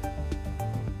OGG.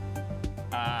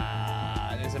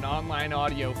 There's an online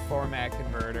audio format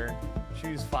converter.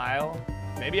 Choose file.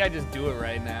 Maybe I just do it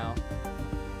right now.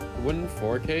 Wouldn't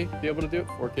 4K be able to do it?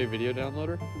 4K video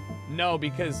downloader? No,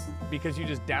 because you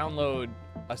just download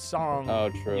a song. Oh,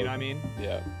 true. You know what I mean?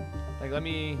 Yeah. Like, let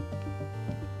me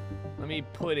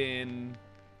put in.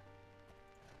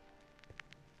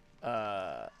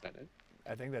 I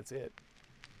think that's it.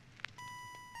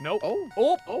 Nope.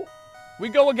 Oh. We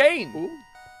go again. Ooh.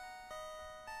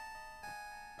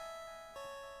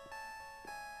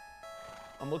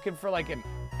 I'm looking for like an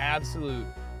absolute.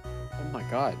 Oh my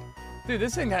god. Dude,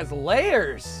 this thing has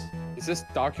layers. Is this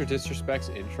Dr. Disrespect's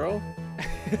intro?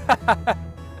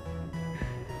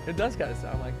 It does kind of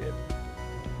sound like it.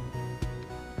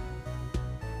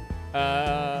 All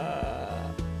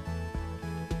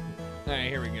right,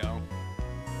 here we go.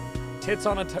 Tits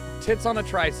on a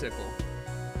tricycle.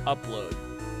 Upload.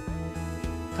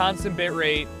 Constant bit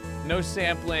rate. No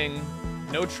sampling.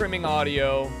 No trimming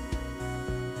audio.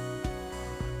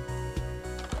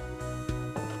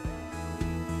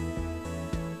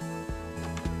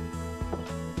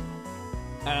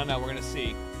 I don't know. We're gonna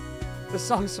see. This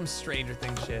song's some Stranger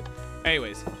Things shit.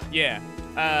 Anyways, yeah.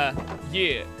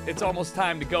 Yeah. It's almost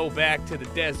time to go back to the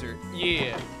desert.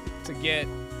 Yeah. To get.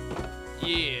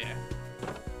 Yeah.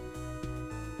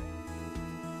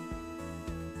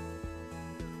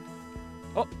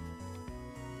 Oh.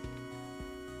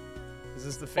 Is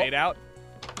this the fade out?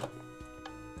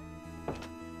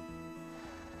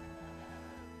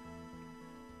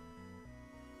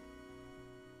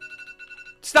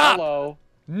 Stop! Hello.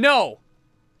 No!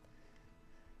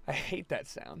 I hate that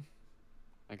sound.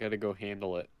 I gotta go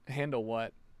handle it. Handle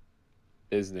what?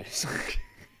 Business.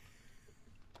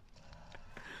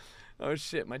 Oh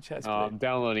shit, my chest. I'm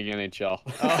downloading NHL.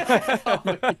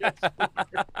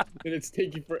 And it's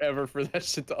taking forever for that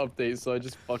shit to update, so I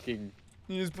just fucking...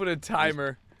 You just put a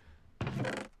timer.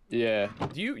 Yeah.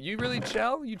 Do you really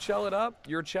chell? You chell it up?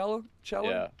 You're a cello?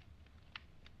 Yeah.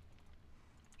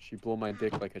 She blow my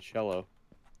dick like a cello.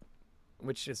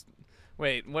 Which just...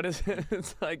 Wait, what is it?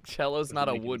 It's like cello's Doesn't not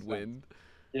a make any woodwind.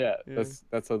 Yeah,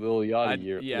 that's a little yachty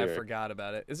year. Yeah, I forgot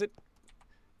about it. Is it...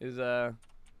 You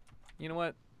know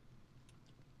what?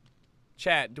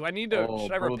 Chat, do I need to...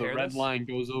 should I bro, repair the red this? line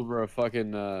goes over a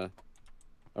fucking, a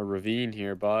ravine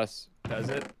here, boss. Does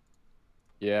it?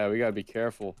 Yeah, we gotta be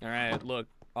careful. Alright, look.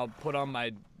 I'll put on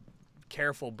my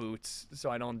careful boots so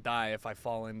I don't die if I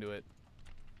fall into it.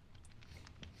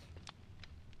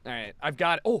 Alright, I've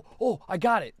got it. Oh, I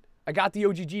got it. I got the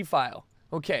OGG file.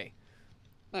 Okay.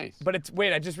 Nice. But it's...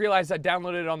 Wait, I just realized I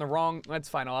downloaded it on the wrong... That's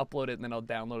fine, I'll upload it and then I'll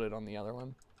download it on the other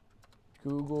one.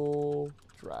 Google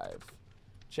Drive.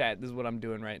 Chat, this is what I'm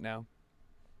doing right now.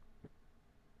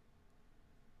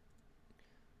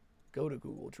 Go to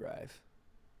Google Drive.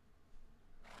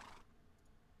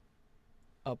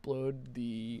 Upload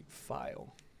the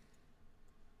file.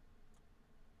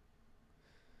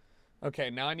 Okay,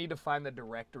 now I need to find the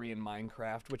directory in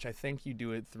Minecraft, which I think you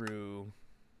do it through...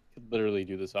 You could literally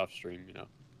do this off stream, you know.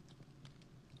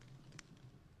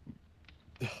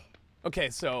 Okay,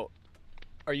 so...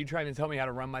 Are you trying to tell me how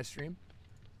to run my stream?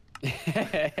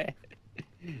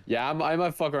 Yeah, I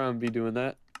might fuck around and be doing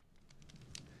that.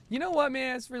 You know what,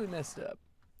 man? It's really messed up.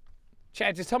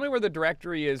 Chat, just tell me where the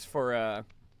directory is for, Oh,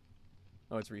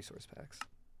 it's resource packs.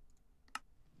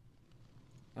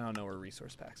 I don't know where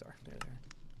resource packs are. There they are.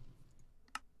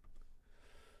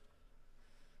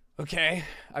 Okay,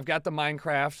 I've got the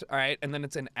Minecraft. All right, and then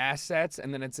it's in assets,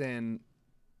 and then it's in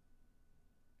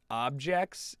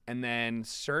objects, and then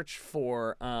search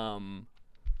for,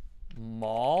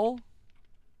 mall.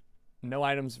 No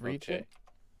items reach it.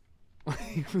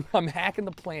 I'm hacking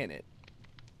the planet.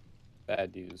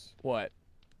 Bad news. What?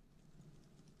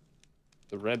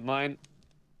 The red line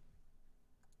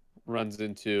runs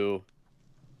into,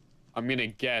 I'm gonna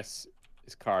guess,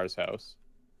 is Kara's house.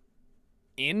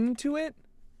 Into it?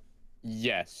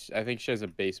 Yes, I think she has a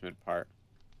basement part.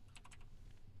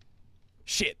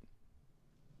 Shit.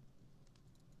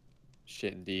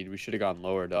 Shit, indeed. We should have gone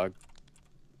lower, dog.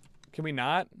 Can we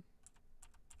not?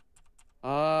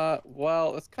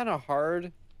 Well, it's kind of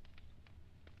hard,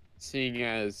 seeing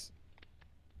as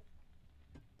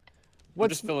we're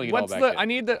just filling it all back in. I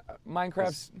need the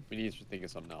Minecraft's. We need to think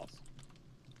of something else.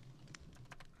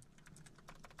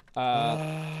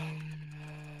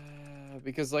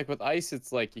 Because like with ice,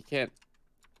 it's like you can't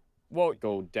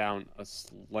go down a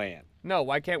slant. No,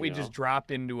 why can't we you just know? drop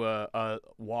into a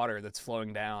water that's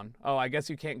flowing down? Oh, I guess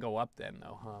you can't go up then,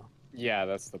 though, huh? Yeah,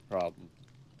 that's the problem.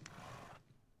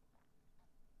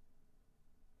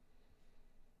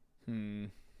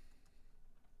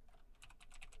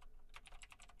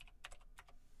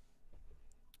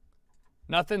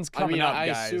 Nothing's coming up, I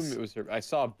guys. assume it was her. I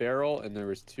saw a barrel and there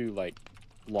was 2 like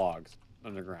logs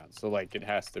underground, so like it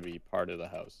has to be part of the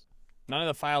house. None of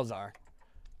the files are.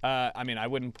 I mean, I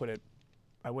wouldn't put it.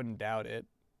 I wouldn't doubt it.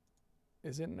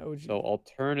 Is it an OG? So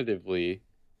alternatively,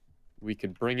 we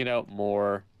could bring it out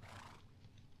more.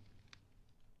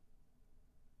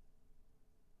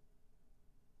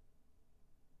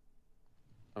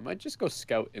 I might just go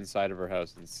scout inside of her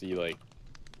house and see, like.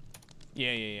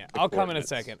 Yeah. The I'll come in a coordinates.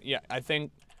 second. Yeah,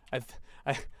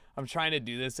 I'm trying to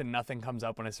do this and nothing comes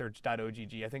up when I search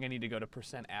 .ogg. I think I need to go to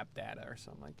 %app data or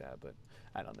something like that, but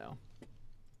I don't know.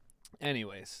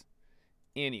 Anyways.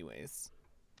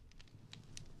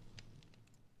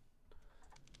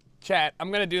 Chat,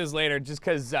 I'm gonna do this later just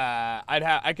because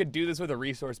I could do this with a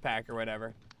resource pack or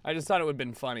whatever. I just thought it would have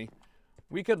been funny.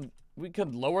 We could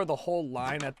lower the whole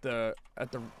line at the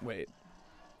wait.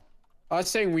 I was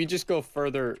saying we just go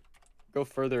further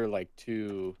like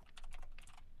to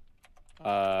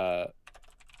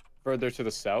further to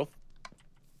the south.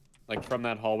 Like from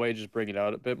that hallway, just bring it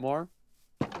out a bit more.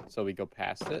 So we go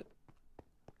past it.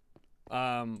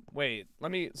 Wait,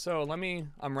 let me,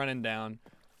 I'm running down.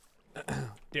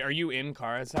 Are you in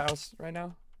Kara's house right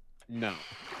now? No.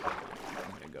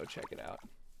 I'm gonna go check it out.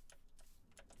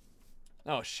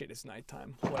 Oh shit, it's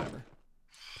nighttime. Whatever.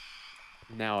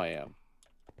 Now I am.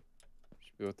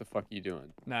 What the fuck are you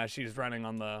doing? Nah, she's running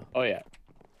on the... Oh, yeah.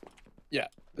 Yeah,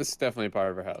 this is definitely part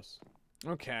of her house.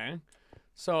 Okay.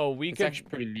 So It's could... actually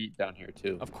pretty neat down here,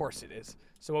 too. Of course it is.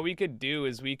 So what we could do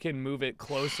is we can move it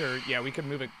closer. Yeah, we could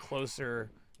move it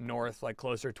closer north, like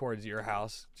closer towards your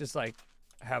house. Just like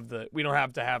have the... We don't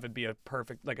have to have it be a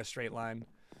perfect, like a straight line.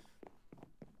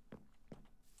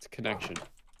 It's a connection.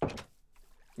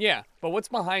 Yeah, but what's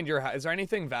behind your house? Is there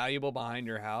anything valuable behind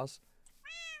your house?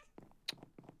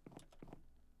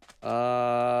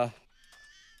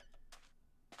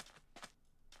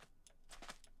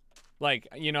 Like,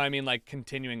 you know what I mean? Like,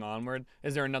 continuing onward.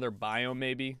 Is there another biome,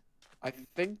 maybe? I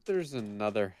think there's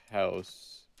another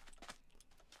house.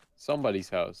 Somebody's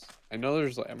house. I know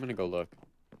there's... I'm gonna go look.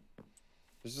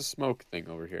 There's a smoke thing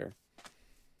over here.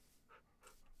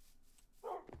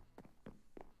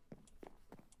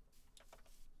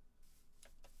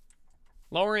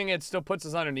 Lowering it still puts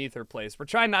us underneath her place. We're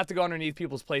trying not to go underneath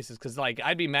people's places because, like,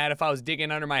 I'd be mad if I was digging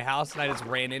under my house and I just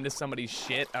ran into somebody's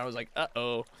shit. I was like,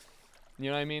 uh-oh. You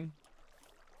know what I mean?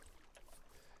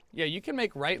 Yeah, you can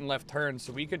make right and left turns,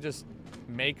 so we could just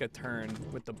make a turn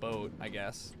with the boat, I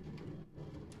guess.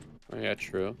 Oh, yeah,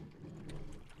 true.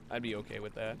 I'd be okay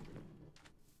with that.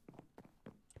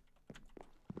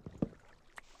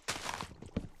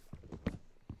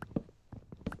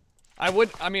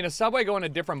 I mean, a subway going to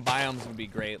different biomes would be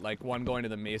great. Like, one going to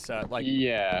the mesa. Like,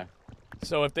 yeah.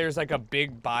 So if there's, like, a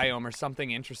big biome or something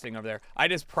interesting over there, I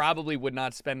just probably would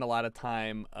not spend a lot of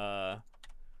time,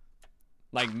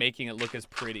 like, making it look as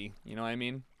pretty. You know what I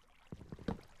mean?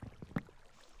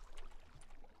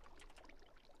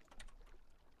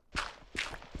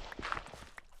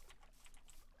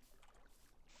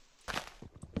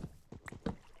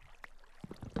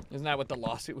 Isn't that what the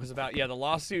lawsuit was about? Yeah, the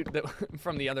lawsuit that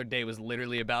from the other day was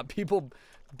literally about people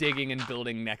digging and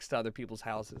building next to other people's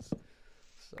houses.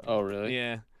 So, Oh, really?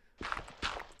 yeah.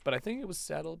 But I think it was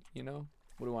settled, you know?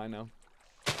 What do I know?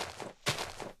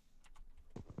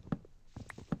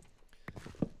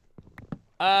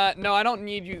 No, I don't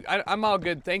need you. I'm all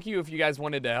good. Thank you if you guys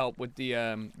wanted to help with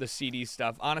the CD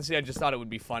stuff. Honestly, I just thought it would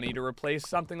be funny to replace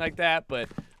something like that, but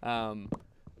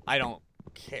I don't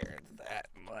care that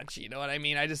much, you know what I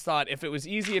mean? I just thought if it was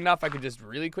easy enough, I could just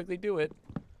really quickly do it.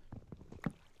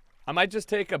 I might just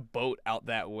take a boat out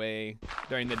that way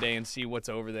during the day and see what's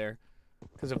over there.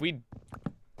 Because if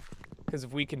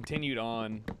we continued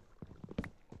on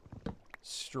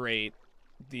straight,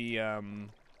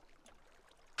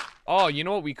 oh, you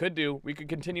know what we could do? We could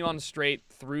continue on straight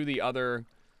through the other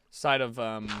side of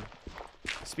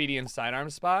Speedy and Sidearm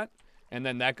spot, and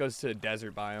then that goes to the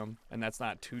desert biome, and that's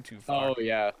not too far. Oh,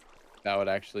 yeah. That would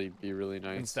actually be really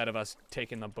nice. Instead of us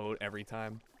taking the boat every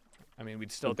time. I mean,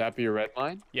 we'd still... Would that be your red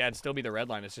line? Yeah, it'd still be the red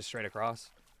line. It's just straight across.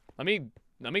 Let me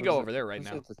go over there right now.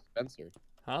 There's a dispenser.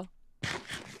 Huh?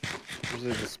 There's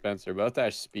a dispenser. But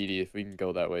that's Speedy if we can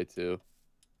go that way, too.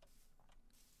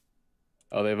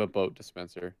 Oh, they have a boat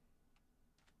dispenser.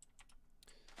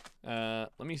 Let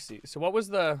me see. So what was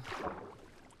the...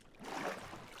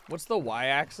 What's the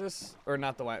y-axis? Or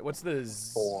not the y... What's the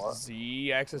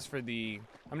z-axis for the...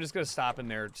 I'm just going to stop in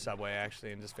their subway,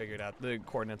 actually, and just figure it out. The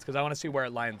coordinates, because I want to see where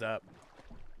it lines up.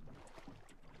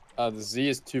 The Z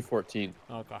is 214.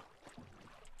 Okay.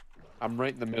 I'm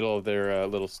right in the middle of their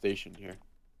little station here.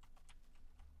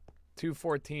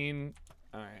 214.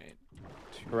 All right.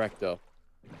 Correcto.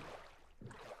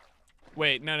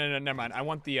 Wait, no, never mind. I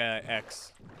want the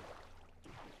X.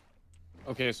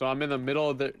 Okay, so I'm in the middle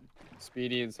of the...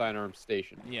 Speedy and sidearm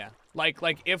station. Yeah. Like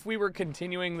if we were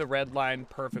continuing the red line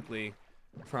perfectly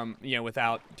from,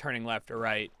 without turning left or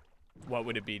right, what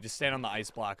would it be? Just stand on the ice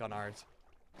block on ours.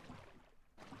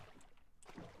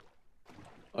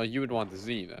 Oh, you would want the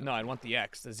Z then. No, I'd want the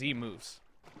X. The Z moves.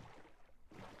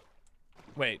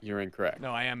 Wait. You're incorrect.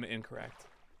 No, I am incorrect.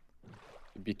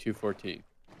 It'd be 214.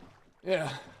 Yeah.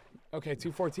 Okay,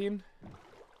 214?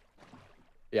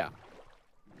 Yeah.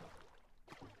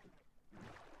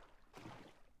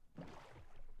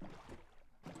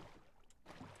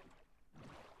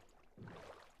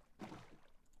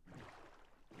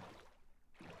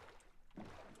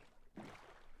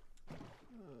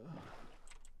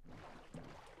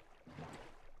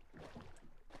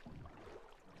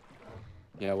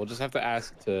 Yeah, we'll just have to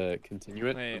ask to continue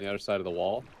it on the other side of the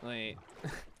wall. Wait.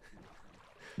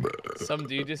 Some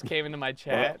dude just came into my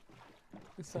chat.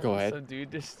 Go ahead. Some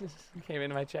dude just came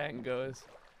into my chat and goes,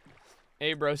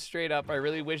 "Hey, bro, straight up, I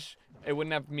really wish it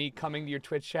wouldn't have me coming to your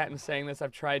Twitch chat and saying this.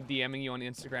 I've tried DMing you on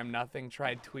Instagram, nothing.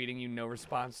 Tried tweeting you, no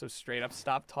response. So straight up,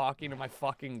 stop talking to my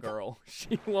fucking girl.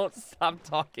 She won't stop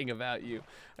talking about you.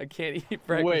 I can't eat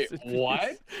breakfast." Wait,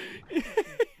 what?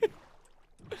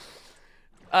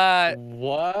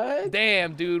 What?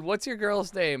 Damn, dude, what's your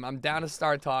girl's name? I'm down to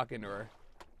start talking to her.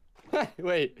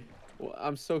 Wait,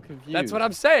 I'm so confused. That's what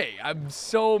I'm saying. I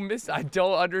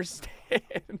don't understand.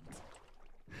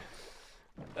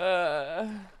 I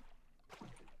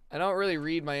don't really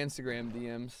read my Instagram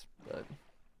DMs, but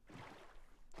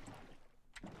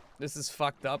this is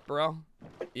fucked up, bro.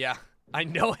 Yeah, I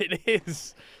know it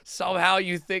is. Somehow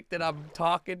you think that I'm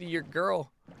talking to your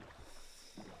girl.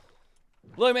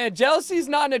 Look, man, jealousy is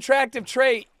not an attractive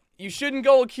trait. You shouldn't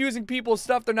go accusing people of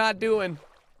stuff they're not doing.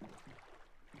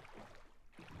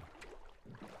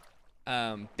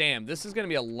 Damn, this is gonna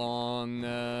be a long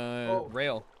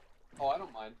rail. Oh, I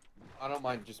don't mind. I don't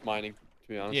mind just mining, to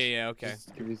be honest. Yeah, okay.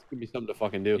 Just give me something to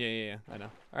fucking do. Yeah, I know.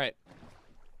 All right.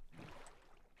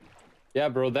 Yeah,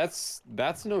 bro, that's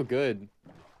no good.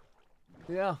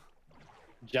 Yeah.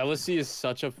 Jealousy is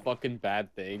such a fucking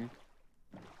bad thing.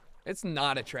 It's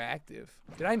not attractive.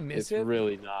 Did I miss it? It's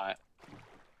really not.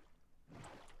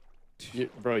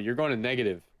 Bro, you're going to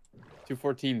negative.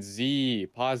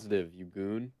 214Z positive, you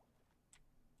goon.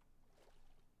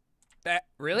 That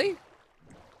really?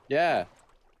 Yeah.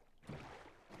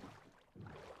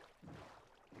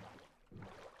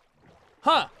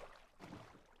 Huh.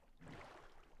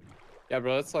 Yeah,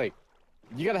 bro, that's like,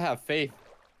 you gotta have faith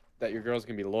that your girl's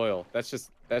gonna be loyal. That's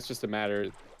just a matter.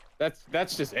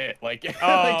 That's just it. Like, Oh,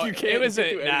 like you can't. it was do a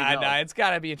anything nah. else. It's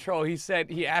gotta be a troll.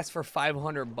 He asked for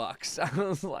 $500. I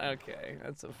was like, okay,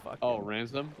 that's a fucking. Oh,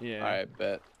 ransom? Yeah. All right,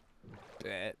 bet.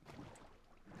 Bet.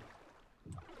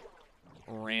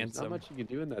 There's Ransom. not much you can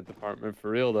do in that department for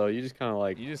real though. You just kind of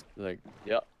like,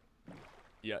 yep.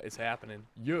 Yeah, it's happening.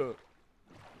 Yeah. All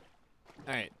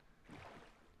right.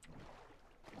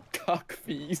 Cock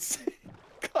fees.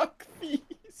 Cock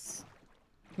fees.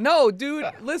 No, dude,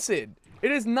 listen.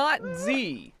 It is not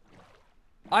Z.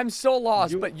 I'm so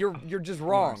lost, but you're just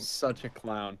wrong. You're such a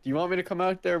clown. Do you want me to come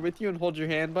out there with you and hold your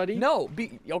hand, buddy? No,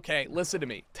 okay, listen to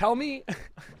me. Tell me.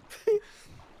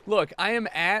 Look, I'm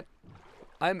at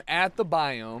the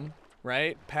biome,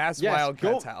 right? Past Yes,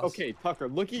 Wildcat's house. Okay, Tucker,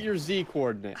 look at your Z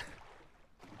coordinate.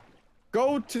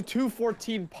 Go to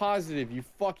 214 positive, you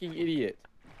fucking idiot.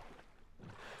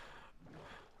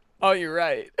 Oh, you're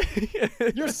right.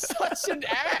 You're such an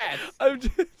ass.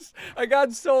 I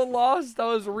got so lost. I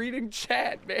was reading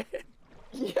chat, man.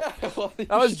 Yeah, well,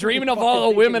 I was dreaming of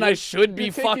all the women I should be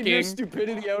you're fucking. taking your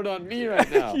stupidity out on me right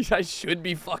now. I should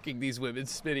be fucking these women,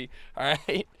 Smitty. All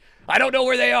right. I don't know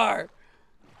where they are.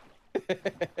 All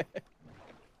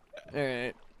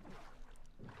right.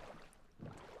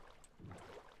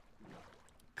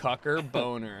 Cucker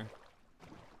boner.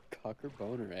 Cocker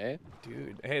boner, eh?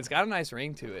 Dude, hey, it's got a nice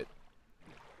ring to it.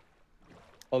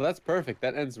 Oh, that's perfect.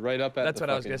 That ends right up at That's the what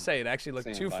I was fucking gonna say. It actually looked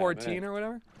sand 214 biome, eh? or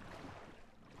whatever.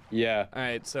 Yeah, All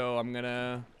right, so I'm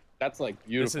gonna. that's like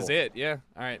beautiful. This is it. Yeah.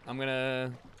 All right, I'm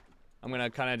gonna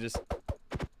kind of just.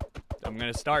 I'm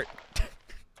gonna start.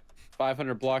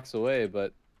 500 blocks away,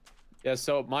 but yeah.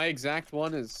 So my exact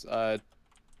one is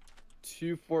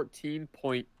 214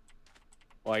 point.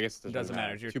 Well, I guess it Doesn't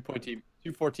matter. You're-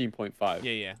 214.5.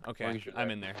 Yeah. Okay, long as you're I'm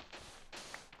there. in there.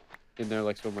 In there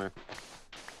like somewhere.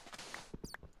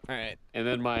 All right. And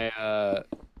then my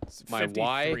It's My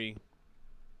Y- 53.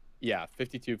 yeah,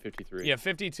 52, 53. Yeah,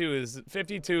 52 is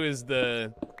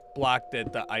the block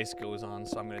that the ice goes on,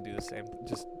 so I'm gonna do the same.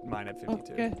 Just mine at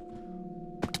 52. Okay.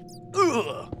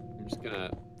 Ugh. I'm just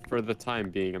gonna, for the time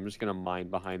being, I'm just gonna mine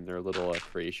behind their little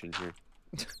creation here.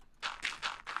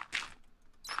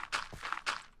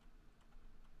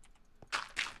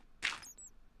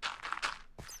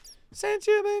 since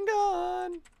you've been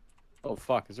gone. Oh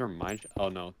fuck, is there a mine shaft? Oh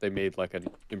no, they made like an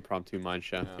impromptu mine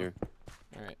shaft No. here.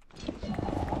 All right.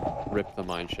 Rip the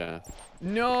mine shaft.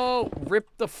 No, rip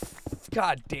the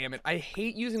God damn it. I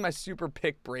hate using my super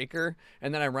pick breaker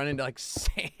and then I run into like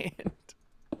sand.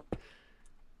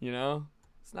 You know?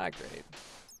 It's not great.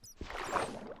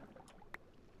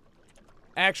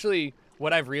 Actually,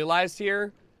 what I've realized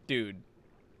here, dude.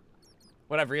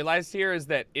 What I've realized here is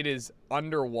that it is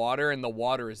underwater and the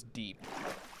water is deep.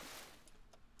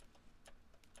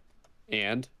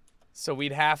 And? So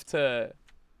we'd have to...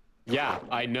 Yeah,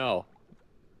 I know.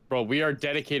 Bro, we are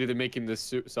dedicated to making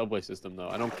this subway system, though.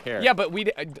 I don't care. Yeah, but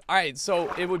we'd... Alright,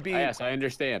 so it would be... Yes, I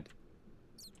understand.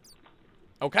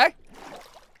 Okay.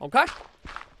 Okay.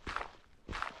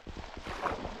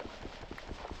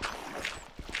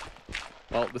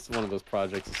 Well, this is one of those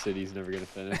projects the city's never gonna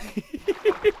finish.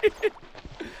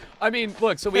 I mean,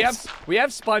 look, so we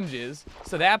have sponges,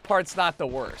 so that part's not the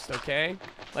worst, okay?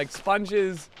 Like,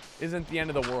 sponges isn't the end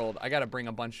of the world. I gotta bring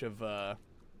a bunch of,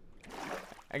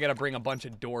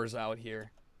 doors out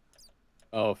here.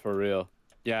 Oh, for real?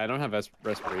 Yeah, I don't have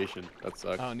respiration. That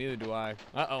sucks. Oh, neither do I.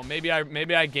 Uh-oh, maybe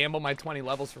I gamble my 20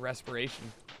 levels for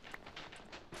respiration.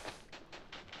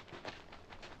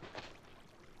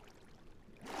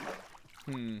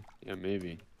 Yeah,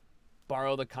 maybe.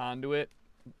 Borrow the conduit.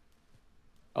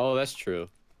 Oh, that's true.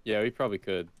 Yeah, we probably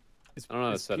could. Is, I don't know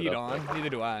how to is set it Pete up, on? though. Neither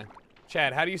do I.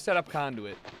 Chad, how do you set up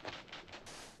conduit?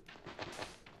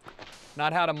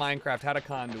 Not how to Minecraft, how to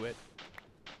conduit.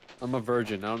 I'm a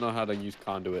virgin. I don't know how to use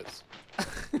conduits.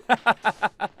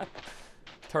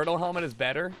 Turtle helmet is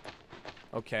better?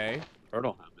 Okay.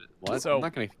 Turtle helmet? What? So, I'm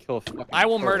not gonna kill a fucking I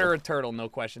will turtle. murder a turtle, no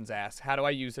questions asked. How do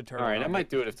I use a turtle Alright, I helmet? might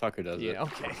do it if Tucker does it. Yeah,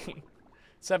 okay.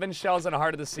 7 shells in the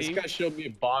heart of the sea. This guy showed me a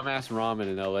bomb-ass ramen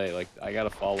in LA. Like, I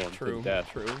gotta follow him to death.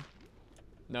 True.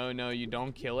 No, you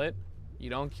don't kill it.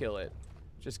 You don't kill it.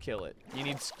 Just kill it. You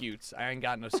need scutes. I ain't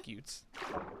got no scutes.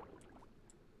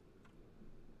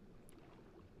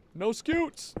 No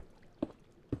scutes!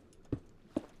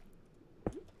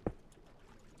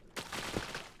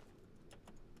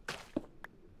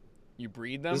 You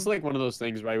breed them? This is like one of those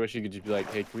things where I wish you could just be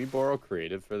like, hey, can we borrow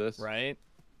creative for this? Right?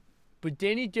 But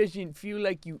then it doesn't feel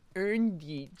like you earned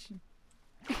it.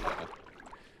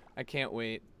 I can't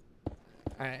wait.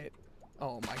 Alright.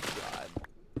 Oh my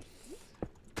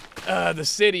god. The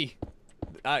city.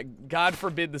 God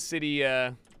forbid the city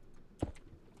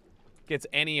gets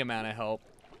any amount of help.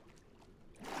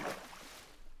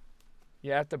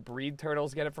 You have to breed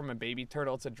turtles, get it from a baby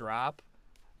turtle, it's a drop.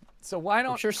 So why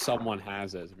don't... I'm sure someone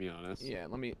has it, to be honest. Yeah,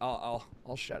 let me... I'll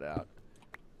shut out.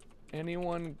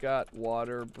 Anyone got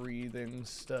water breathing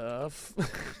stuff?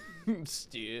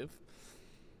 Steve.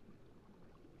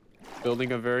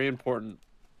 Building a very important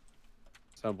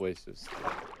subway system.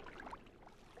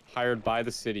 Hired by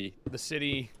the city. The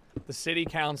city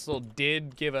council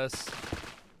did give us...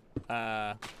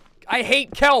 I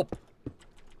hate kelp!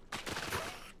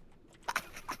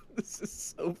 This is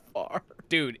so far.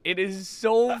 Dude, it is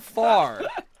so far.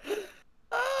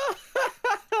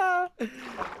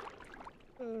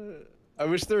 I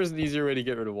wish there was an easier way to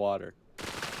get rid of water.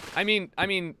 I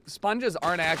mean, sponges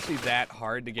aren't actually that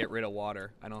hard to get rid of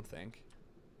water, I don't think.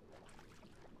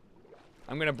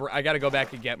 I gotta go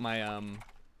back and get my,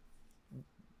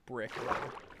 brick.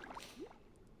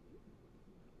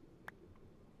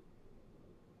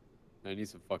 I need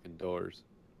some fucking doors.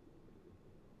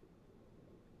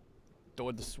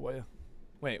 Door the sway.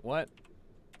 Wait, what?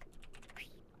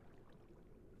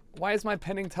 Why is my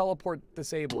pending teleport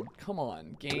disabled? Come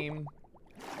on, game.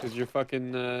 Because you're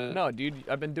fucking, No, dude,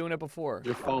 I've been doing it before.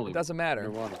 You're falling. It doesn't matter.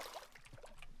 Underwater.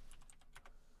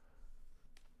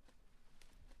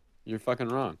 You're fucking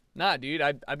wrong. Nah, dude,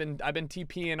 I've been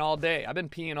TPing all day. I've been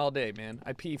peeing all day, man.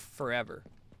 I pee forever.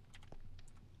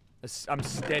 I'm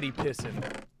steady pissing.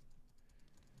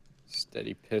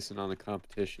 Steady pissing on the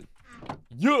competition.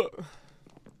 Yeah.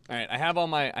 All right, I have all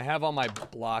my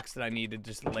blocks that I need to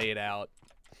just lay it out.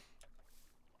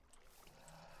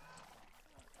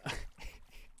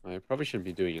 I probably shouldn't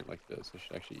be doing it like this. I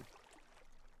should actually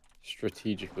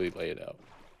strategically lay it out.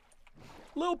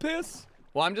 Little piss.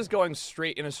 Well, I'm just going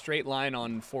straight in a straight line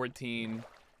on 14,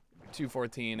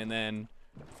 214, and then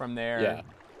from there, Yeah.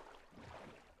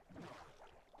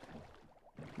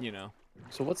 you know.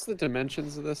 So what's the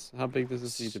dimensions of this? How big does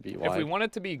this need to be wide? If we want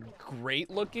it to be great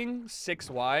looking, 6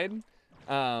 wide.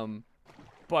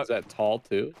 But Is that tall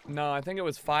too? no, I think it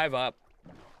was 5 up.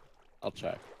 I'll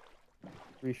check.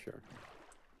 Be sure.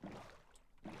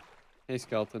 Hey,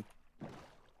 skeleton.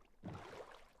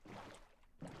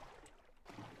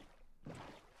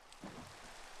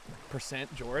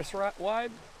 Percent Joris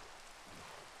wide?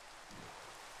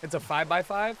 It's a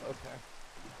 5x5?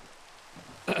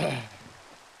 Okay.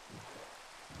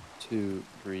 2,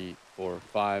 3, 4,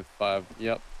 5, 5.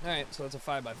 Yep. Alright, so it's a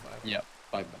 5x5. Yep.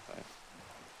 5 by 5.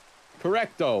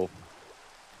 Correcto.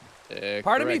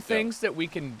 Part of me correcto. thinks that we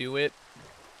can do it.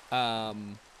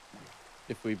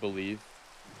 If we believe.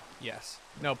 Yes.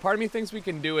 No, part of me thinks we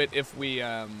can do it if we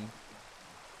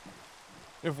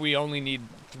only need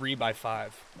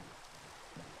 3x5.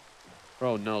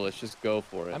 Bro, no, let's just go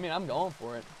for it. I mean, I'm going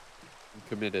for it. I'm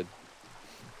committed.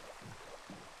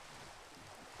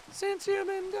 Since you've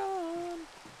been gone.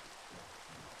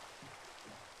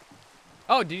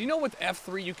 Oh, did you know with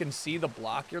F3 you can see the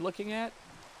block you're looking at?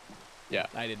 Yeah.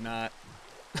 I did not.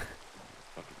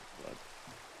 Fucking blood.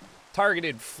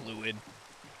 Targeted fluid.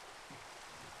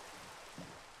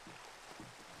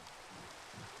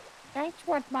 That's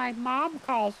what my mom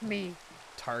calls me.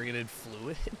 Targeted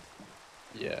fluid?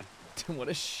 Yeah. What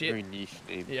a shit. Very niche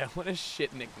name. Yeah, what a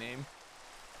shit nickname.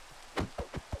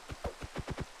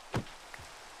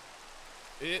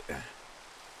 It.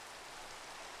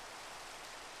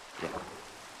 Yeah.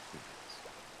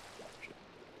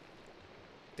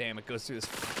 Damn, it goes through this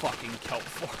fucking kelp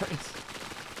forest.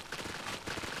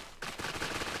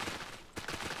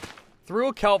 Through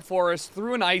a kelp forest,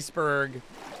 through an iceberg.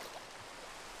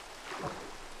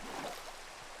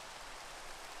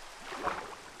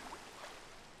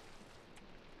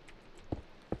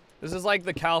 This is like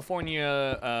the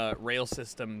California rail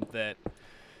system that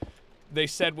they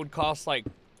said would cost like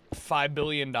 $5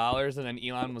 billion, and then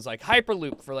Elon was like,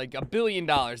 Hyperloop for like $1 billion,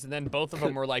 and then both of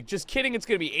them were like, just kidding, it's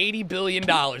gonna be $80 billion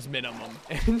minimum.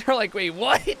 And they're like, wait,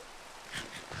 what?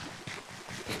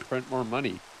 Print more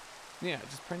money. Yeah,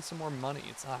 just print some more money.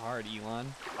 It's not hard,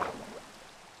 Elon.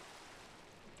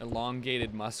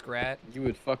 Elongated muskrat. You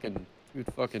would fucking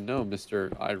know,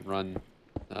 Mr. I run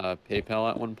PayPal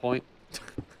at one point.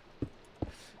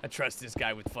 I trust this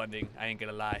guy with funding. I ain't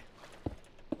gonna lie.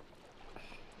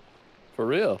 For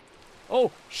real.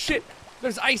 Oh, shit!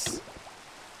 There's ice!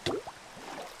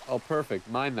 Oh, perfect.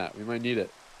 Mine that. We might need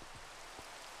it.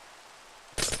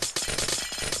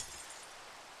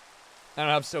 I don't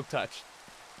have silk touch.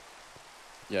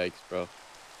 Yikes, bro.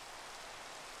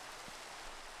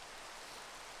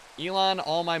 Elon,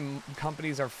 all my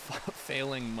companies are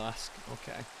failing Musk.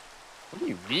 Okay. What do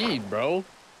you mean, bro?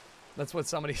 That's what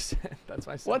somebody said. That's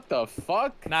what I said. What the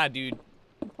fuck? Nah, dude.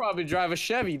 You probably drive a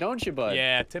Chevy, don't you, bud?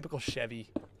 Yeah, typical Chevy.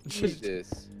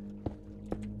 Jesus.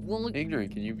 Well,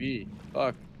 Ignorant can you be?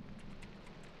 Fuck.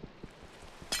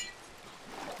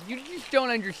 you just don't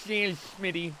understand,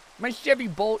 Smitty. My Chevy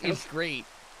Bolt is great.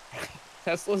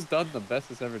 Tesla's done the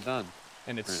best it's ever done.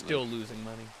 And it's Apparently. still losing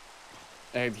money.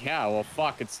 And yeah, well,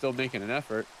 fuck, it's still making an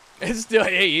effort. It's still,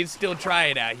 hey, it's still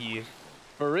trying out here.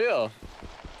 For real.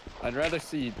 I'd rather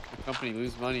see a company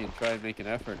lose money and try and make an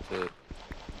effort to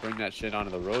bring that shit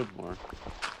onto the road more.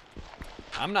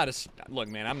 I'm not a, look,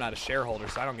 man, I'm not a shareholder,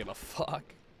 so I don't give a fuck.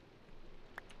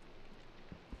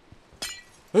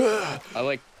 I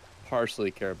like partially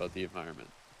care about the environment.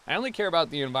 I only care about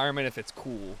the environment if it's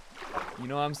cool. You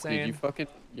know what I'm saying? Dude,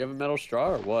 you have a metal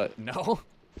straw or what? No.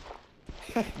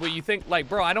 Well, you think, like,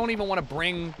 bro, I don't even want to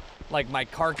bring, like, my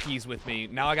car keys with me.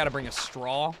 Now I got to bring a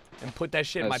straw and put that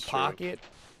shit in my That's true. pocket.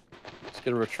 Just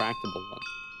get a retractable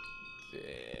one.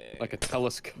 Like a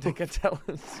telescope. Like a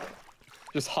telescope.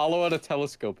 Just hollow out a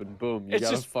telescope and boom, you It's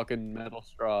got just- a fucking metal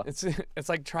straw. It's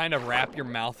like trying to wrap your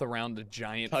mouth around a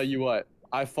giant. Tell you what,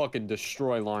 I fucking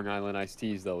destroy Long Island iced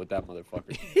teas though with that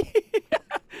motherfucker.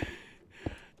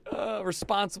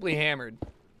 Responsibly hammered.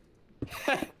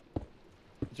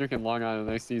 Drinking Long Island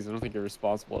iced teas, I don't think you're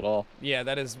responsible at all. Yeah,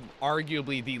 that is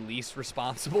arguably the least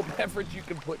responsible beverage you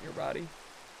can put in your body.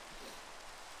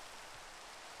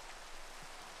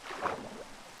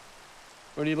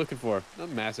 What are you looking for? A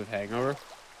massive hangover.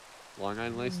 Long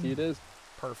Island iced tea it is.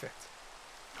 Perfect.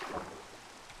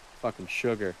 Fucking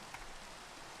sugar.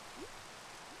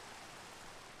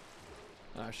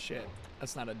 Oh shit,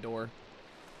 that's not a door.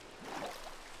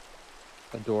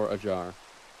 A door ajar.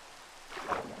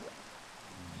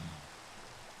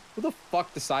 Who the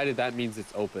fuck decided that means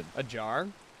it's open? A jar?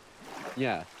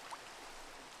 Yeah.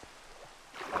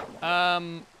 I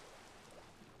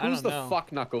Who's don't the know.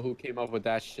 fuck knuckle who came up with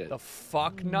that shit? The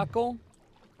fuck knuckle?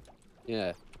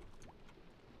 Yeah.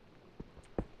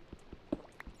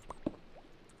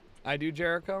 I do,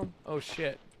 Jericho? Oh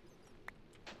shit.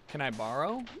 Can I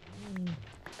borrow?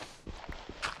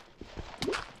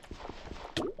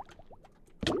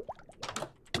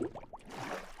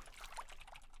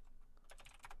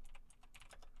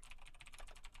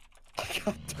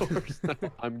 Doors. No,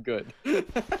 I'm good.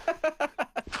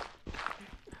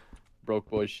 Broke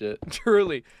boy shit.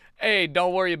 Truly. Hey,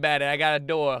 don't worry about it. I got a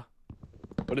door.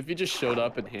 What if he just showed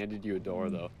up and handed you a door,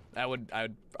 though?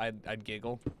 I'd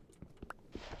giggle.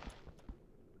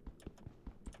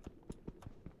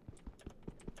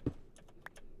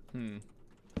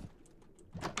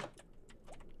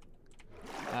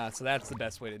 So that's the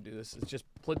best way to do this, is just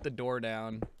put the door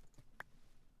down.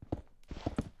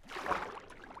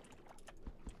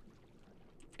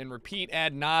 And repeat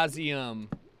ad nauseum.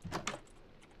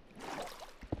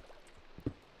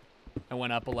 I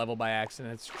went up a level by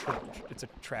accident. It's a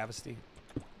travesty.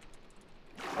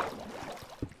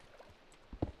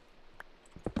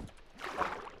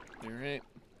 All right.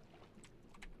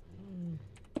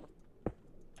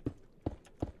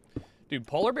 Dude,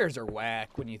 polar bears are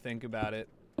whack when you think about it.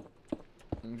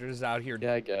 They're just out here.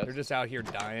 Yeah, I guess. They're just out here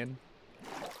dying.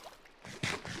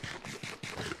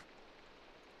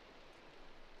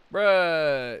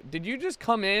 Bruh, did you just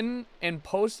come in and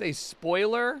post a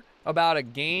spoiler about a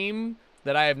game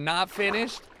that I have not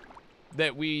finished?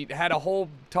 That we had a whole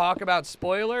talk about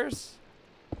spoilers?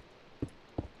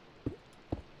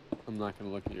 I'm not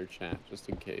gonna look at your chat, just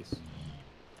in case.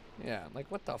 Yeah, like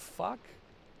what the fuck?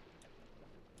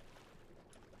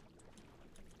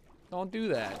 Don't do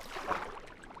that.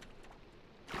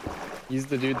 He's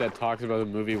the dude that talks about the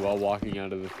movie while walking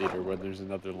out of the theater when there's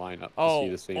another lineup to see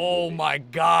the same movie. My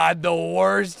god, the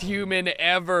worst human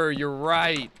ever. You're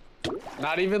right.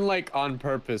 Not even like on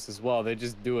purpose as well. They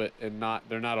just do it and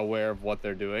they're not aware of what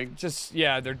they're doing. Just,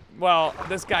 yeah, well,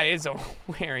 this guy is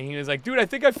aware. He was like, dude, I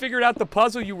think I figured out the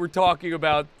puzzle you were talking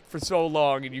about for so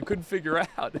long and you couldn't figure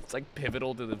out. It's like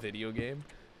pivotal to the video game.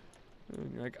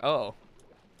 And you're like, oh,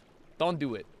 don't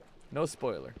do it. No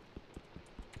spoiler.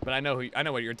 But I know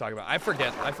what you're talking about. I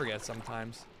forget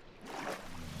sometimes.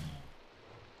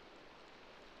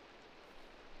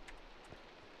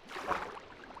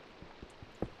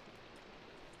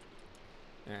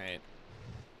 All right.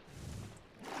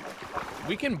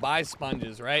 We can buy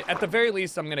sponges, right? At the very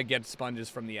least, I'm gonna get sponges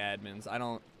from the admins.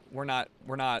 We're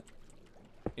not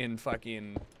in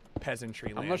fucking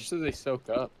peasantry land. How much do they soak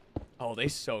up? Oh, they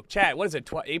soak. Chat, what is it?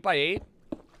 8x8?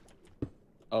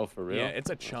 Oh, for real? Yeah,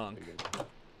 it's a chunk.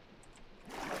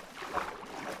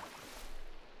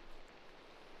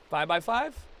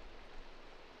 5x5?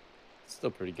 Still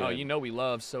pretty good. Oh, you know we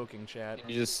love soaking, chat.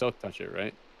 You just soak touch it,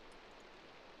 right?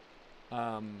 You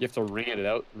have to wring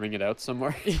it out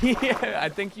somewhere. Yeah, I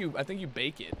think you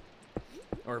bake it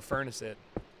or furnace it.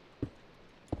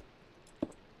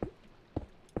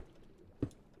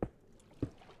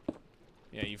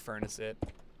 Yeah, you furnace it.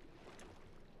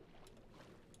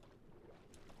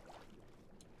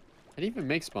 How do you even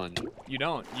make sponge? You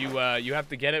don't. You have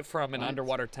to get it from an What?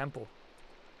 underwater temple.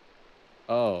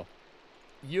 Oh.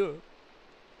 Yeah.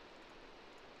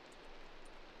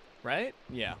 Right?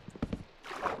 Yeah.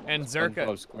 And Zerka.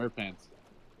 SpongeBob SquarePants.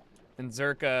 And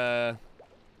Zerka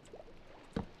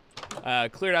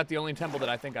cleared out the only temple that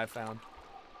I think I found.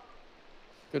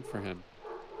 Good for him.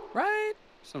 Right?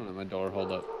 Someone at my door,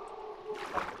 hold up.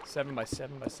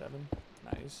 7x7x7.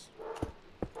 Nice.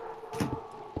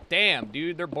 Damn,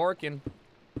 dude, they're borking.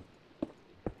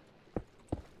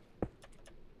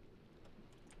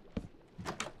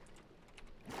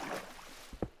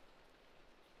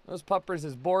 Those puppers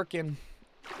is borking.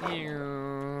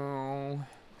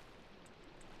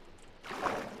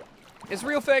 It's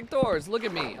real fake doors. Look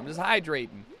at me. I'm just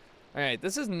hydrating. All right,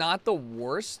 this is not the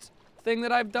worst thing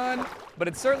that I've done, but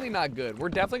it's certainly not good. We're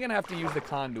definitely gonna have to use the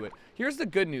conduit. Here's the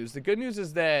good news. The good news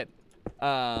is that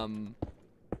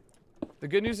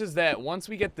once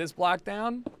we get this block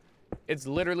down, it's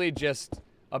literally just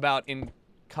about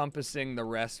encompassing the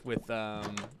rest with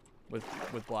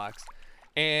blocks.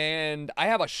 And I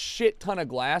have a shit ton of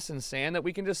glass and sand that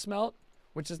we can just smelt,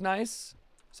 which is nice.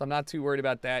 So I'm not too worried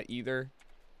about that either.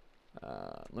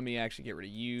 Let me actually get rid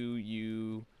of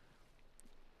you.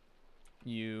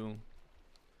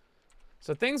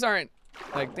 So things have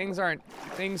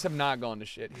not gone to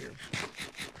shit here.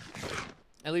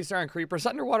 At least there aren't creepers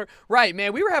underwater. Right,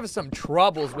 man, we were having some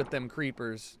troubles with them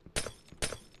creepers.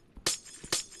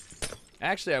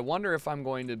 Actually, I wonder if I'm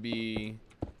going to be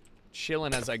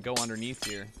chilling as I go underneath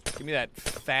here. Give me that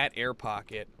fat air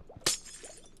pocket.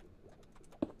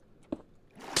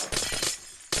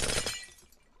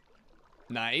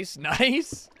 Nice,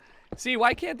 nice. See,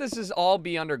 why can't this just all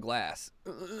be under glass?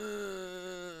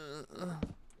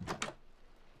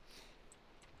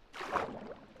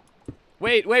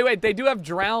 Wait. They do have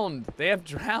drowned. They have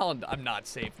drowned. I'm not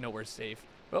safe. Nowhere safe.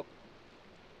 Oh.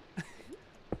 That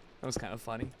was kind of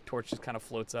funny. Torch just kind of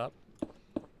floats up.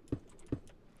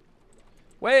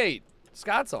 Wait.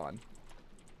 Scott's on.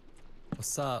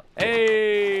 What's up?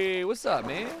 Hey, what's up,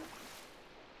 man?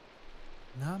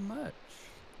 Not much.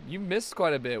 You missed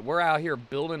quite a bit. We're out here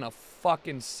building a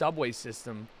fucking subway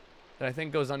system that I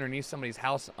think goes underneath somebody's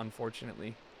house,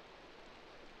 unfortunately.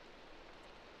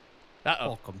 Uh-oh.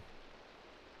 Welcome.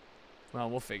 Well,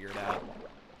 we'll figure it out.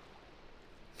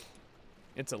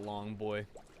 It's a long boy.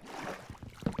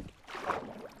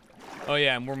 Oh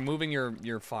yeah, and we're moving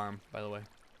your farm, by the way.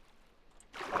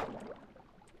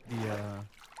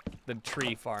 The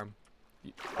tree farm.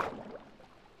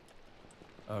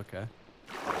 Okay.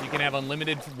 You can have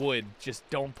unlimited wood. Just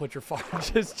don't put your farm.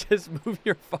 just move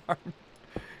your farm.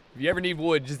 If you ever need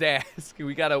wood, just ask.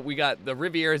 We got the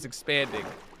Riviera is expanding.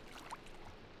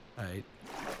 All right.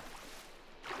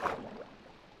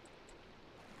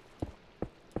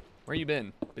 Where you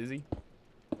been? Busy?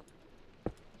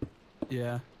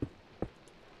 Yeah.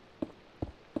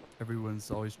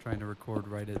 Everyone's always trying to record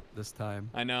right at this time.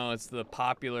 I know it's the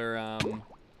popular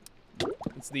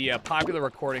popular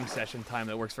recording session time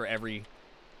that works for every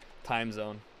time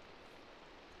zone.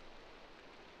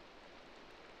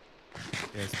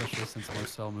 Yeah, especially since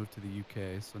Marcel moved to the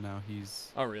UK, so now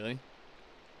he's Oh really?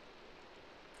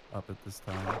 up at this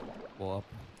time. Well, up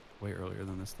way earlier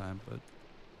than this time, but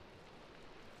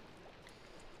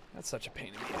That's such a pain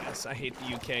in the ass. I hate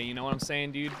the UK. You know what I'm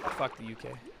saying, dude? Fuck the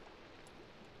UK.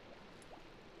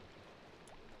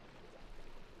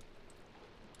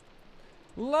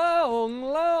 Long,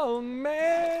 long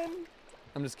man.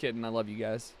 I'm just kidding. I love you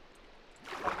guys.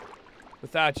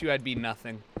 Without you, I'd be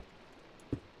nothing.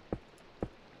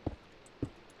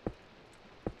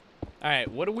 All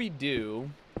right, what do we do?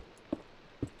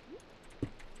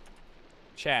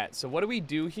 Chat. So what do we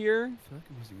do here? I feel like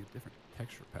I'm using a different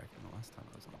texture pack than the last time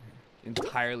I was on here.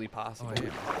 Entirely possible. Oh, I am.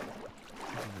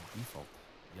 Using the default.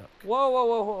 Yuck. Whoa, whoa,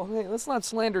 whoa, whoa. Hey, let's not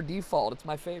slander default. It's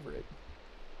my favorite.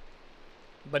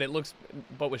 But it looks,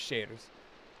 but with shaders.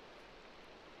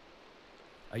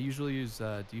 I usually use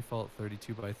default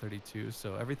 32 by 32,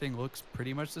 so everything looks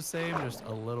pretty much the same, just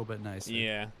a little bit nicer.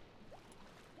 Yeah.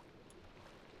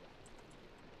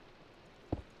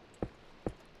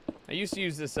 I used to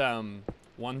use this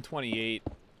 128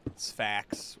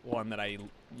 Sfax one that I,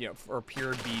 or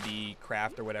pure BD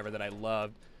craft or whatever that I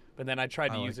loved, but then I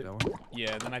tried to use it.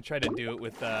 Yeah, then I tried to do it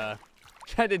with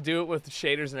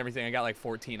shaders and everything. I got like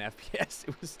 14 FPS.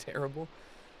 It was terrible.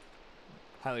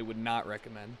 Highly would not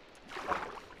recommend.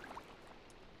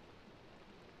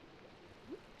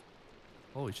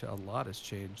 Holy shit, a lot has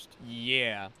changed.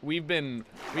 Yeah, we've been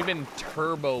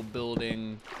turbo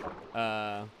building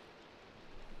the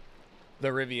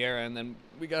Riviera, and then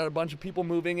we got a bunch of people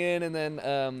moving in, and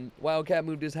then Wildcat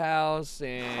moved his house,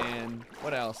 and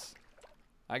what else?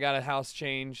 I got a house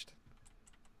changed.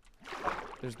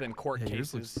 There's been court cases.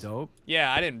 Yours looks dope.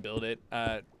 Yeah, I didn't build it.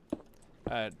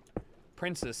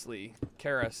 Princess Lee,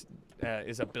 Kara,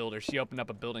 is a builder. She opened up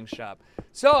a building shop.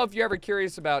 So if you're ever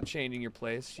curious about changing your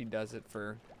place, she does it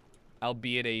for,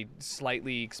 albeit a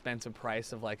slightly expensive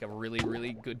price of like a really,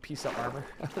 really good piece of armor.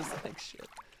 I was like, shit.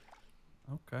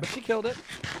 Okay. But she killed it.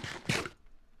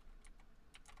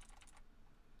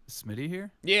 Smitty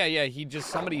here? Yeah, yeah.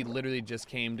 Somebody literally just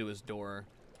came to his door,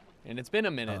 and it's been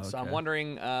a minute. Oh, So I'm okay.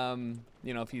 wondering,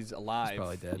 if he's alive. He's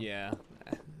probably dead. Yeah,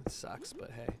 it sucks,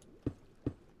 but hey.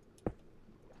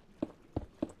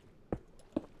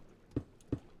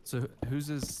 So whose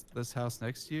is this house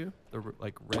next to you? The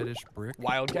like reddish brick?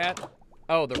 Wildcat?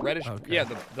 Oh, the reddish. Okay. Yeah,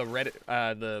 the red.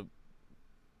 The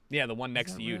one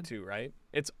next to you red? too, right?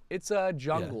 It's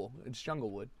jungle. Yeah. It's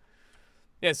junglewood.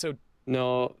 Yeah. So.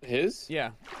 No, his?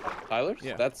 Yeah. Tyler's?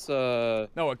 Yeah. That's No,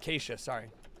 acacia. Sorry.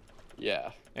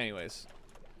 Yeah. Anyways,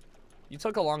 you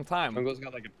took a long time. Jungle's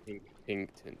got like a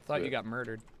pink tint. Thought you got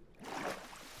murdered.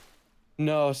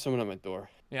 No, someone at my door.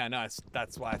 Yeah, no,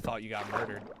 that's why I thought you got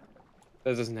murdered.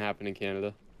 That doesn't happen in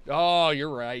Canada. Oh,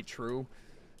 you're right. True.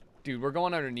 Dude, we're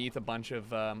going underneath a bunch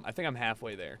of. I think I'm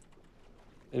halfway there.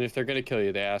 And if they're gonna kill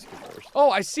you, they ask you first.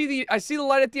 Oh, I see the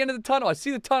light at the end of the tunnel. I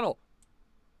see the tunnel.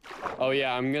 Oh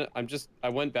yeah, I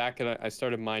went back and I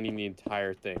started mining the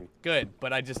entire thing. Good,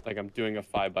 but I just like I'm doing a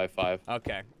 5x5.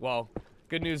 Okay. Well,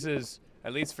 good news is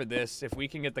at least for this, if we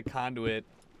can get the conduit,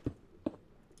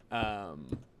 I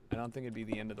don't think it'd be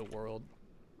the end of the world.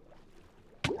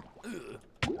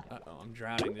 Uh-oh, I'm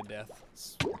drowning to death.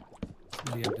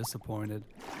 Smitty, I'm disappointed.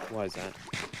 Why is that?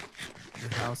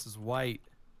 Your house is white.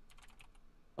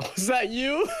 Oh, is that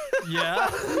you? Yeah.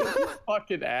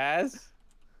 Fucking ass.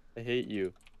 I hate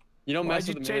you. You don't mess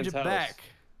Why'd with you the change man's it house. back?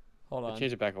 Hold on. I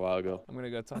changed it back a while ago. I'm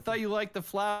gonna go talk. I thought you liked the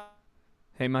flower.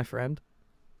 Hey, my friend.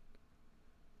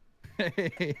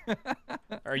 Hey.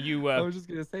 Are you? I was just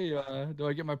gonna say, do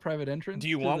I get my private entrance? Do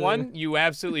you to want the- one? You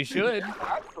absolutely should. Yeah,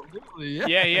 absolutely.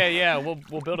 Yeah. Yeah.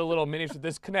 We'll build a little miniature.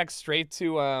 This connects straight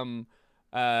to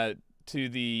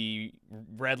the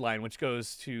red line, which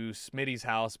goes to Smitty's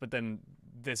house, but then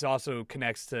this also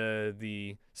connects to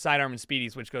the sidearm and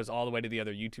Speedies, which goes all the way to the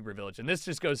other YouTuber village, and this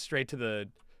just goes straight to the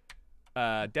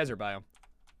desert biome.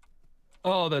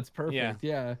 Oh, that's perfect.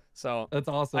 Yeah. So That's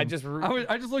awesome. I just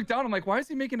looked down. I'm like, why is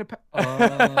he making a?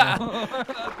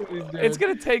 It's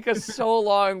gonna take us so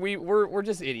long. We're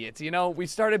just idiots, you know. We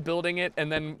started building it,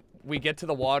 and then we get to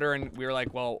the water, and we were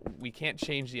like, well, we can't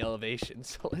change the elevation,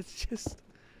 so let's just.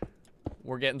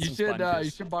 We're getting some sponges.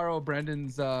 You should borrow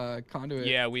Brandon's conduit.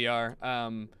 Yeah, we are.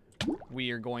 We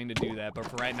are going to do that, but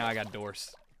for right now, I got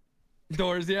doors.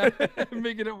 Doors, yeah,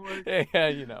 making it work. Yeah,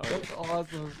 you know. That's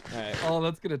awesome. All right. Oh,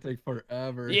 that's gonna take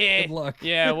forever. Yeah. Good luck.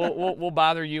 Yeah, we'll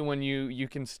bother you when you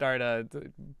can start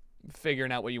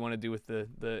figuring out what you want to do with the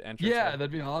entrance. Yeah, hole.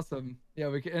 that'd be awesome. Yeah,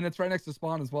 we can, and it's right next to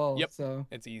spawn as well. Yep. So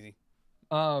it's easy.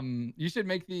 you should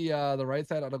make the right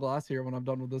side out of glass here when I'm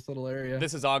done with this little area.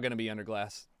 This is all gonna be under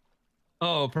glass.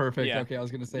 Oh, perfect. Yeah. Okay, I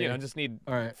was gonna say. You know, just need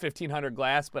all right. 1,500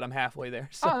 glass, but I'm halfway there.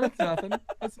 So. Oh, that's nothing.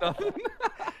 That's nothing.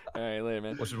 All right, later,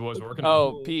 man. What's your boys working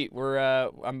Oh, on? Pete, we're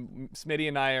Smitty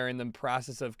and I are in the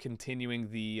process of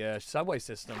continuing the subway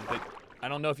system. But I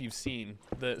don't know if you've seen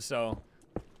there's.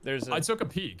 I took a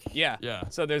peek. Yeah. Yeah.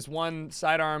 So there's one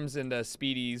sidearms and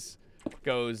Speedies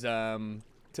goes to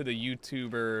the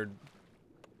YouTuber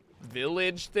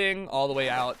village thing all the way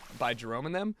out by Jerome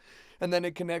and them. And then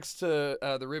it connects to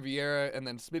the Riviera and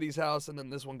then Smitty's house. And then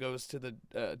this one goes to the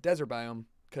desert biome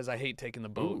because I hate taking the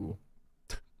boat. Ooh.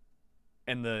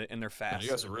 And they're fast. Man, you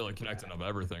guys are really connecting up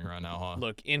everything right now, huh?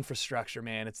 Look, infrastructure,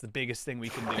 man. It's the biggest thing we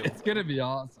can do. It's gonna be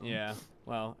awesome. Yeah.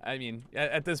 Well, I mean,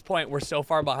 at this point, we're so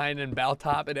far behind in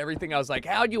Baltop and everything. I was like,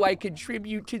 how do I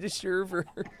contribute to the server?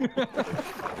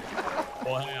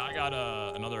 Well, hey, I got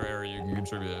another area you can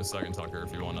contribute in a second, Tucker,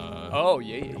 if you want to. Oh,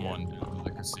 yeah. Come on to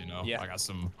the casino. Yeah. I got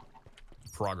some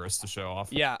progress to show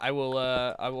off. Yeah, I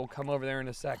will come over there in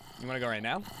a sec. You want to go right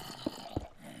now?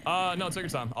 No, take your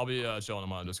time. I'll be chilling on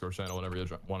my Discord channel whenever you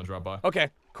want to drop by. Okay,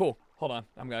 cool. Hold on.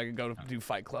 I'm gonna go do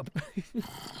Fight Club.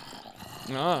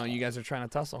 Oh, you guys are trying to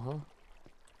tussle, huh?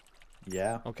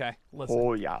 Yeah. Okay, listen.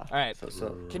 Oh yeah. All right.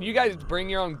 So Can you guys bring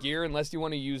your own gear unless you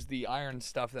want to use the iron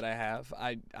stuff that I have?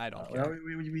 I don't care.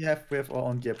 we have our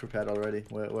own gear prepared already.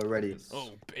 We're ready.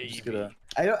 Oh baby.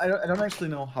 I don't actually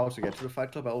know how to get to the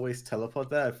Fight Club. I always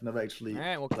teleport there. I've never actually All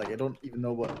right, well, I don't even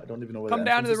know where. come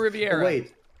down to the Riviera. Oh,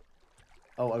 wait.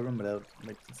 Oh, I remember that.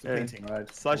 Like, it's the Yeah. painting,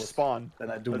 right? Slash spawn. Then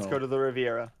I do Let's know. go to the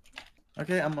Riviera.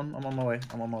 Okay, I'm on my way.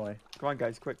 I'm on my way. Come on,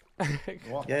 guys, quick.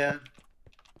 Yeah.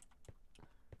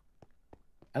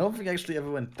 I don't think I actually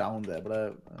ever went down there,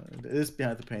 but it is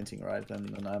behind the painting, right?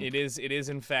 And I'm... It is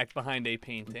in fact behind a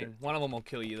painting. Okay. One of them will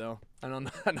kill you though. I don't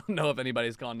know if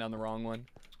anybody's gone down the wrong one.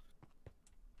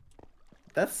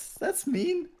 That's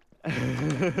mean.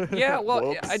 Yeah, well,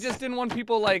 Whoops. I just didn't want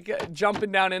people like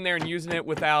jumping down in there and using it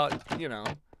without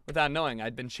knowing.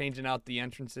 I'd been changing out the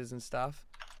entrances and stuff.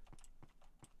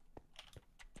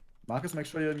 Marcus, make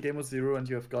sure you're in game mode 0 and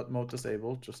you have got mode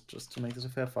disabled, just to make this a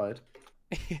fair fight.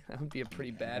 That would be a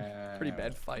pretty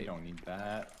bad fight. You don't need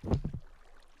that.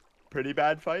 Pretty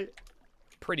bad fight.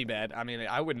 Pretty bad. I mean,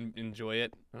 I wouldn't enjoy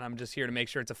it, and I'm just here to make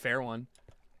sure it's a fair one.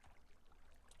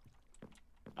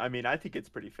 I mean, I think it's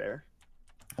pretty fair.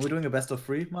 Are we doing a best of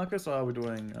 3, Marcus, or are we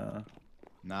doing?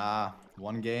 Nah,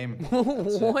 one game.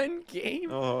 One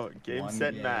game? Oh, game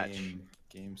set match.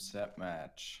 Game set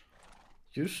match.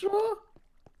 You sure?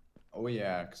 Oh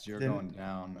yeah, because you're Then- going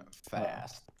down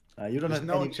fast. You don't There's have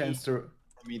no any chance to.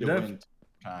 For me you to don't win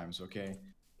times, okay?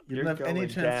 You You're don't have any going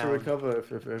chance to down. recover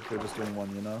if we're just doing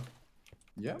one, you know.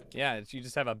 Yep. Yeah, you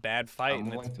just have a bad fight, I'm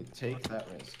and willing to take that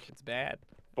risk. it's bad.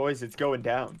 Boys, it's going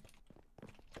down.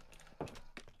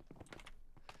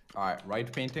 All right,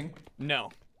 right painting? No,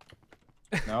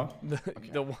 No.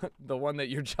 the one that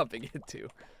you're jumping into.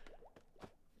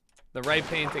 The right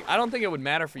painting. I don't think it would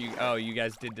matter for you. Oh, you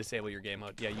guys did disable your game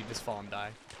mode. Yeah, you just fall and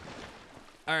die.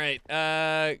 All right.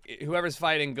 Whoever's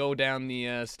fighting, go down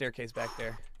the staircase back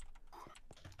there.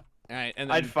 All right, and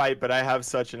then, I'd fight, but I have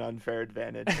such an unfair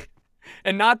advantage.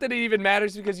 and not that it even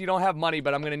matters because you don't have money,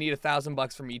 but I'm gonna need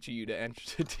 $1,000 from each of you to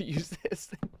enter to use this.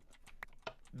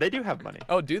 They do have money.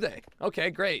 Oh, do they? Okay,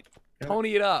 great.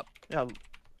 Pony it up. Yeah,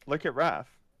 look at Raph.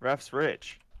 Raph's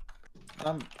rich.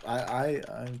 I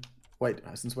wait.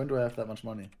 Since when do I have that much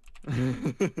money?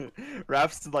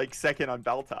 Raph's like second on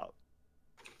Belltop.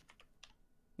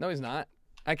 No, he's not.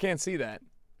 I can't see that.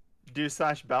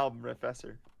 Do/Balm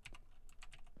Professor.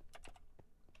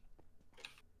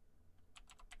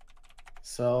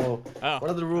 So, what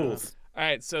are the rules? All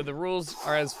right, so the rules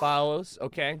are as follows,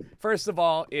 okay? First of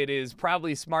all, it is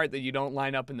probably smart that you don't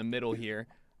line up in the middle here.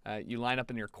 You line up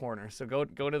in your corner. So go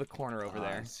to the corner over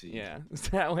there. I see. Yeah,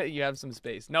 that way you have some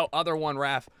space. No, other one,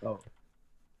 Raph. Oh.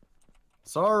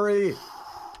 Sorry.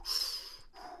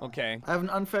 Okay. I have an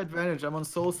unfair advantage. I'm on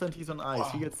Soul Sand, he's on ice.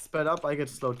 He gets sped up, I get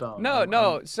slowed down. No,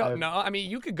 I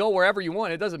mean, you could go wherever you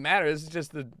want. It doesn't matter. This is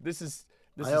just this is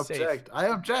object. safe. I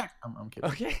object. I'm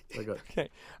kidding. Okay. We're good. Okay.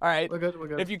 All right. We're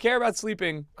good. If you care about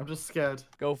sleeping, I'm just scared.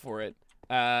 go for it.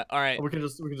 All right. We can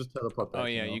just teleport back. Oh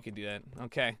yeah, you can do that.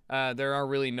 Okay. There are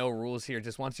really no rules here.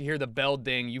 Just once you hear the bell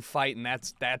ding, you fight, and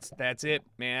that's it,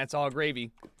 man. That's all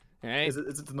gravy. All right. Is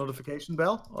it the notification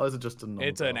bell or is it just a normal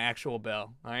It's bell? an actual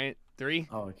bell. All right. 3,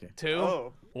 Oh, okay.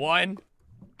 2, 1.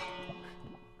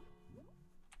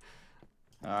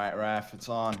 All right, Raph, it's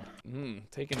on.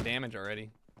 Taking damage already.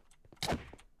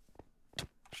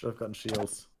 Should have gotten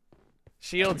shields.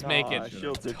 Shields make it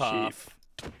shields are tough.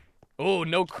 Oh,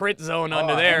 no crit zone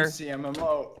under there.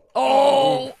 MCMMO.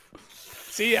 Oh!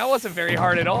 See, that wasn't very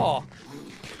hard at all.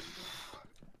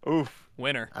 Oof.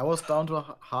 Winner. I was down to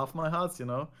half my hearts, you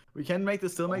know. We can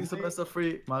still make this the best of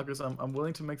 3, Marcus. I'm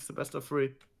willing to make this the best of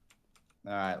 3.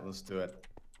 All right, let's do it.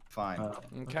 Fine.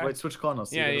 Okay. Wait, switch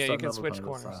corners. Yeah, you can switch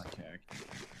corners. Okay.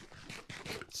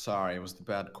 Sorry, it was the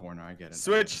bad corner. I get it.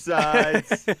 Switch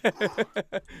sides. Okay.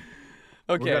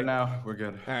 We're good now. We're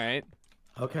good. All right.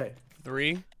 Okay.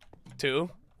 3, 2,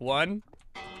 1.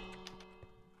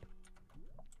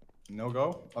 No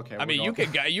go. Okay. I mean, you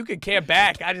could camp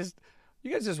back.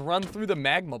 You guys just run through the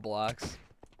magma blocks.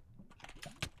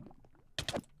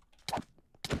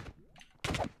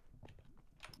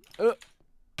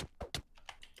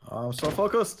 I'm so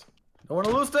focused. I want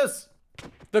to lose this.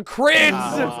 The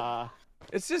crits.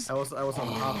 It's just. I was on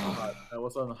half my heart. I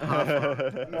was on half.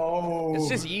 Heart. No. It's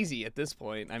just easy at this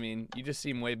point. I mean, you just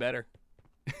seem way better.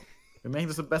 We making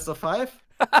this a best of 5?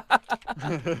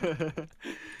 I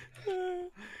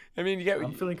mean,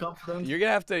 I'm feeling confident. You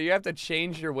have to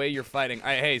change your way you're fighting. All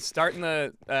right, hey, start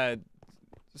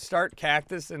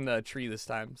cactus in the tree this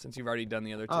time since you've already done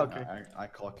the other two. Oh, okay. I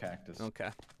call cactus. Okay.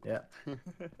 Yeah.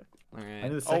 All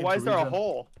right. Oh, why is there a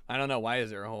hole? I don't know. Why is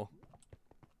there a hole?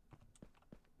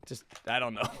 Just, I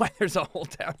don't know why there's a hole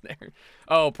down there.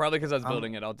 Oh, probably because I was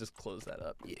building it. I'll just close that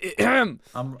up.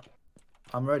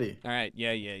 I'm ready. All right.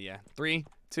 Yeah. 3,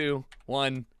 2,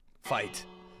 1, fight.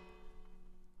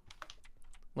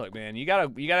 Look, man, you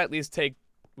gotta at least take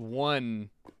 1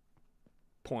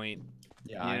 point.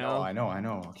 Yeah, you I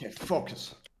know. Okay,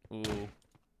 focus. Ooh.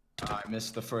 I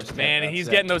missed the first hit. Man, and he's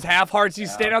That's getting it. those half hearts. He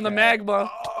stayed on the magma.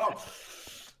 Oh.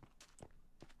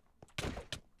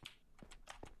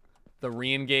 The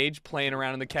re-engage, playing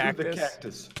around in the cactus. Do the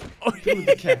cactus. Oh, Do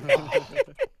the cactus.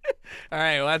 All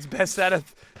right, well that's best out of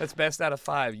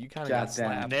 5. You kind of got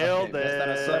slapped. Nailed best out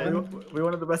of it. 7. We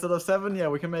wanted the best out of 7. Yeah,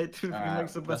 we can make two. We can Alright,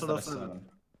 make the best out of 7.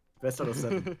 Best out of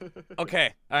 7.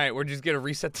 Okay, all right, we're just gonna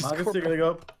reset the Marcus, score. you gotta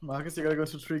go. Marcus, you gotta go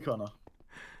to tree corner.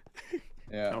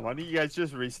 Yeah. Why don't you guys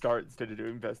just restart instead of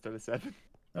doing best out of 7?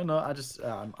 No, I just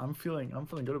I'm feeling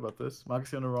good about this.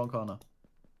 Marcus, you're in the wrong corner.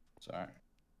 Sorry.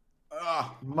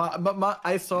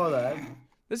 I saw that.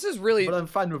 This is really. But I'm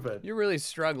fine with it. You're really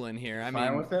struggling here. I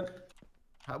Fine mean. with it?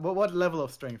 What level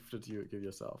of strength did you give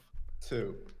yourself?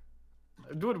 2.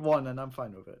 Do it 1, and I'm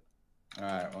fine with it. All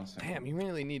right, 1 second. Damn, you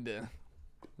really need to.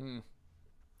 All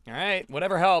right,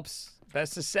 whatever helps.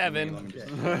 Best of 7. Let me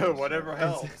just Whatever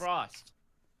helps. Frost.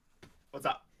 What's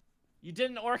up? You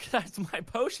didn't organize my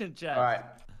potion chest. All right.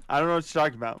 I don't know what you're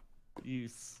talking about.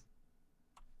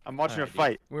 I'm watching a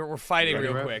fight. We're fighting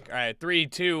real quick. All right, 3,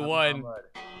 2, 1.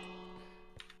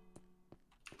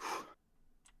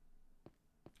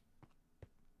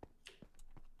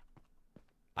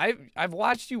 I've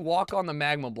watched you walk on the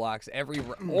magma blocks every.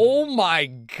 Oh my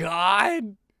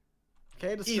god!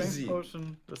 Okay, the strength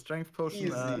potion. The strength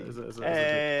potion is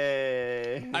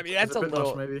Hey. I mean, that's a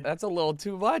little. much, maybe. That's a little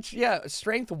too much. Yeah,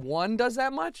 strength 1 does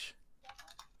that much?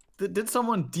 Did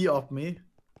someone de-op me?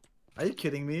 Are you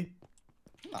kidding me?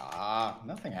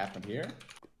 Nothing happened here.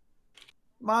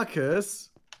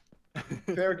 Marcus.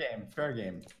 Fair game. Fair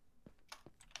game.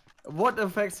 What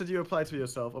effects did you apply to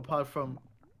yourself apart from?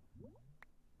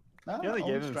 He only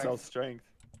gave himself strength.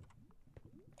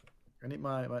 I need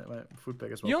my food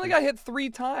bag as well. You only got hit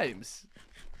 3 times.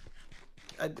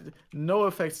 No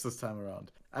effects this time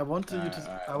around. I want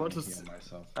to. I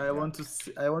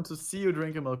want to see you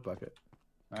drink a milk bucket.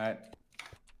 All right.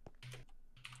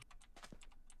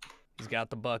 He's got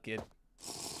the bucket.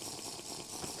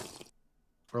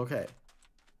 Okay.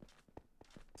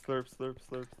 It's slurp, slurp,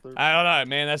 slurp, slurp. I don't know,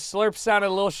 man. That slurp sounded a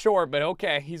little short, but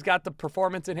okay. He's got the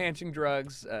performance-enhancing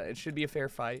drugs. It should be a fair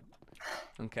fight.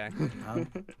 Okay.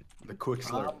 The quick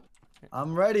slurp.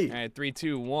 I'm ready. All right, 3,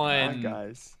 2, Come 1. on,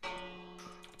 guys.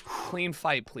 Clean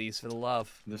fight, please, for the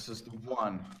love. This is the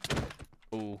one.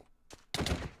 Ooh.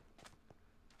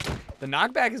 The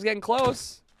knockback is getting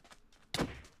close.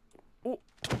 Ooh.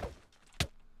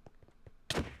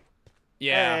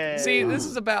 Yeah. Hey. See, this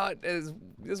is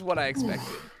what I expected.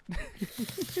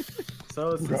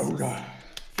 So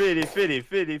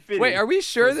Fitty. Wait, are we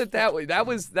sure that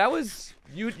was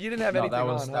you didn't have anything that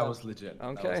on? that was legit.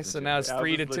 Okay, so legit. now it's That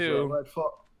 3 to was 2. Right,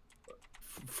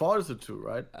 4 is a 2,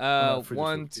 right? No, 3 to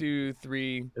 1, 2. 2,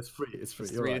 3. It's 3. It's 3.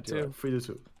 It's You're 3 right, to you're 2. right. 3 to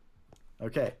 2.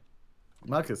 Okay.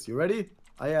 Marcus, you ready?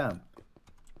 I am.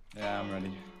 Yeah, I'm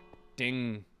ready.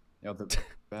 Ding. Yo, the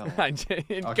bell. I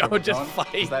didn't Okay, go we're just done?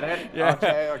 fight. Is that it? Yeah.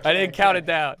 Okay, I didn't count it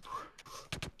down.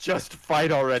 Just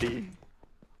fight already.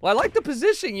 Well, I like the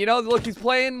position. You know, look, he's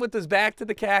playing with his back to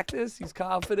the cactus. He's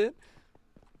confident.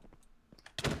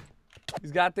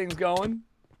 He's got things going.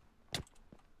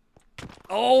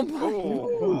 Oh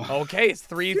my. Okay, it's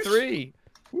 3-3.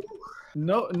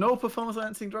 No performance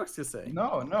enhancing drugs, you say?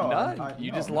 No. None.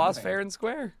 You just lost nothing. fair and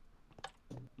square.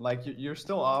 Like you're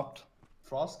still up.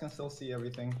 Frost can still see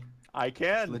everything. I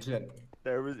can. Legit.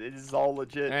 It is all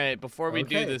legit. All right, before we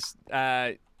do Okay. this,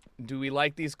 do we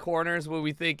like these corners? What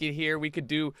we think in here? We could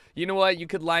do. You know what? You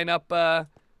could line up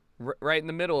right in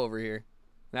the middle over here.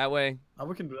 That way. Oh,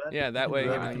 we can do that. Yeah, that way. do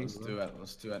You that. know, Let's do it.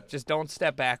 Let's do it. just don't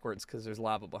step backwards because there's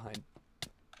lava behind.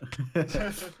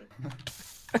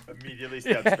 Immediately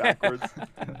steps backwards.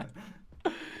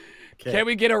 Can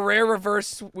we get a rare reverse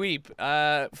sweep?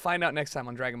 Find out next time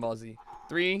on Dragon Ball Z.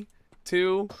 3,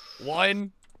 2,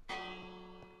 1.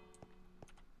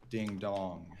 Ding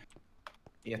dong.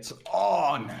 It's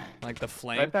on. Like the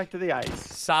flank. Right back to the ice.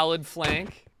 Solid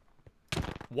flank.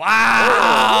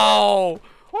 Wow!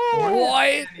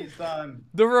 What? He's done.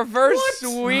 The reverse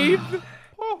sweep?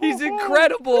 He's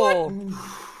incredible.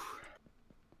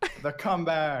 The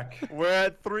comeback. We're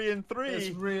at 3 and 3.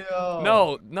 It's real.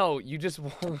 No, you just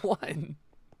won.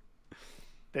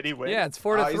 Did he win? Yeah, it's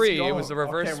 4 to He's 3. It going. was the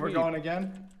reverse Okay, we're sweep. going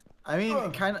again. I mean,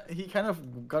 he kind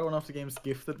of got one of the games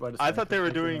gifted by the. I thought they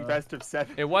were doing best of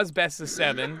 7. It was best of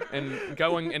 7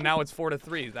 and now it's 4 to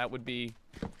 3. That would be.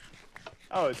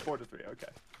 Oh, it's 4 to 3. Okay.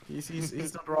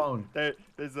 He's not wrong.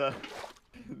 There's a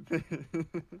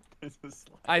slide.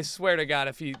 I swear to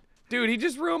God, dude, he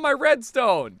just ruined my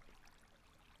redstone.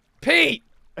 Pete.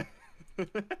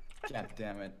 God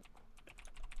damn it.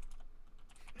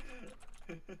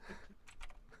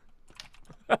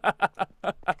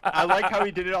 I like how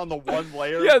he did it on the one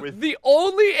layer. Yeah, with the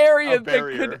only area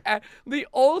a the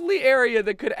only area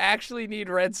that could actually need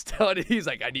redstone. And he's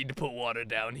like, I need to put water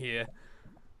down here.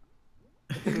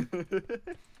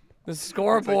 The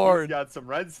scoreboard. He's got some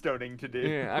redstoning to do.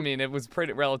 Yeah, I mean, it was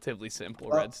relatively simple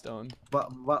redstone.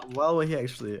 But while we're here,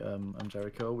 actually,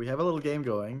 Jericho, we have a little game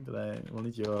going that I will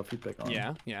need your feedback on.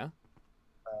 Yeah.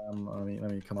 Let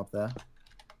me come up there.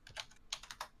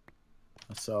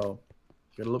 So,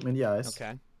 you gotta look me in the eyes.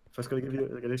 Okay. First,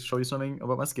 gotta show you something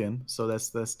about my skin. So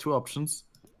there's 2 options.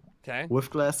 Okay. With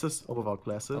glasses or without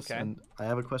glasses. Okay. And I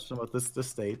have a question about this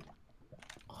state.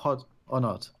 Hot or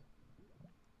not?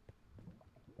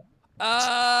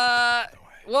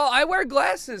 Well, I wear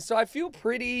glasses, so I feel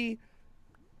pretty.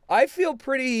 I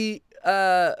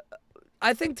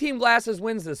think Team Glasses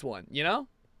wins this one. You know?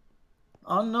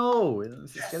 Oh no!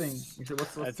 It's getting.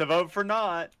 It's a vote for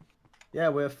not. Yeah,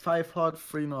 we're 5 hot,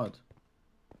 3 not.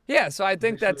 Yeah, so I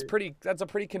think that's Actually- a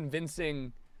pretty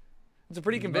convincing. It's a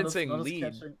pretty Not as- convincing not as lead.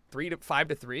 catching. 5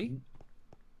 to 3.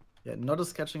 Yeah, not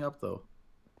as catching up though.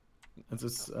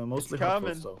 It's mostly It's hot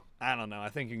coming. votes, though. I don't know. I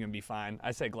think you're gonna be fine.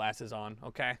 I say glasses on.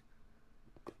 Okay.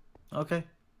 Okay.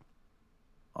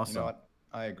 Awesome. You know what?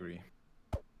 I agree.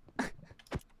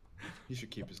 He should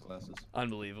keep his glasses.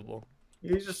 Unbelievable.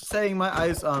 You're just saying my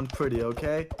eyes aren't pretty,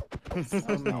 okay? That's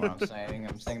not what I'm saying.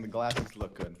 I'm saying the glasses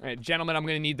look good. All right, gentlemen, I'm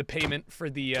gonna need the payment for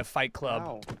the Fight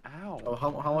Club. Ow. Oh,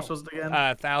 how much was it again?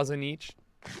 1,000 each.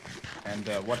 And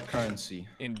what currency?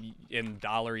 In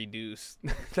dollary deuce.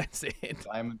 That's it.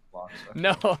 Diamond blocks. Okay.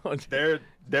 No.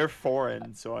 They're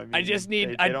foreign, so I mean. I just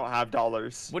need. They don't have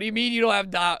dollars. What do you mean you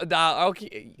don't have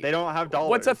okay. They don't have dollars.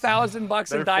 What's $1,000 in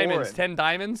They're diamonds? foreign. 10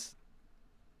 diamonds.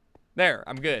 There,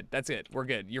 I'm good. That's it. We're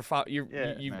good. You've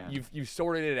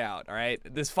sorted it out. All right.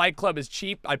 This Fight Club is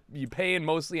cheap. You pay in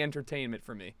mostly entertainment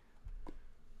for me.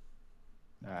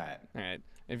 All right. All right.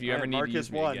 If you All ever right, need to Marcus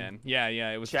use me won. again. Yeah.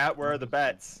 It was. Chat, where are the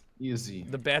bets? Easy.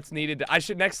 The bets needed. I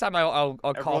should next time. I'll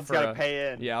call Everyone's for gotta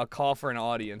pay in. Yeah, I'll call for an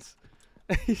audience.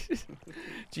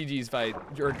 GG's fight,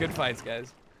 or good fights,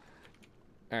 guys.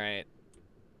 All right.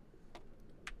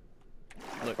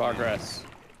 Look, Progress.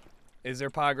 man. Is there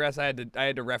progress? I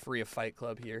had to referee a fight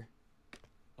club here.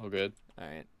 Oh, good. All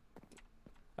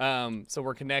right. So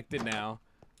we're connected now.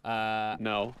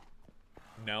 No.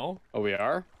 No? Oh, we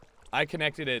are? I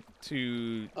connected it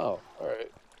to... Oh, all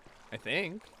right. I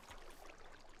think.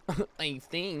 I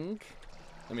think.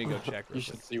 Let me go check. You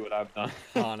should see what I've done.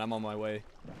 Hold on, I'm on my way.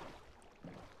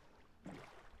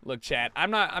 Look, chat,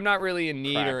 I'm not really in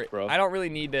need, bro. I don't really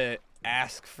need to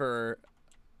ask for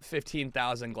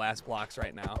 15,000 glass blocks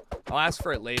right now. I'll ask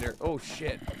for it later. Oh,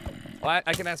 shit. Well,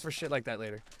 I can ask for shit like that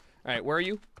later. All right, where are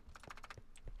you?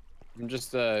 I'm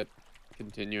just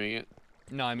continuing it.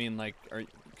 No, I mean, like, are you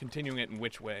continuing it in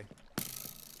which way?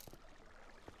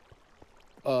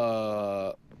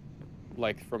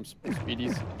 Like from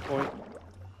Speedy's point?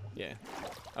 Yeah.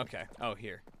 Okay. Oh,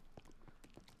 here.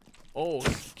 Oh,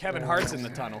 Kevin Hart's in the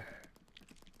tunnel.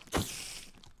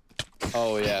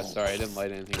 Oh, yeah, sorry, I didn't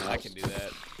light anything else. I can do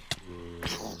that.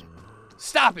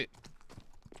 Stop it!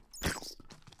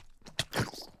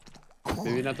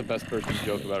 Maybe not the best person to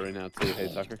joke about right now, too.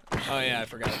 Hey, Tucker. Oh, yeah, I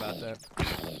forgot about that.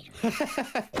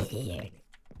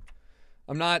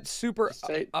 I'm not super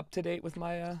up to date with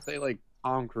my, Say, like,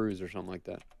 Tom Cruise or something like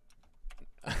that.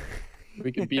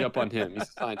 We can beat up on him. He's a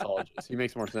Scientologist. He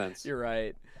makes more sense. You're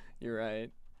right. You're right.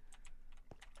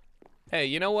 Hey,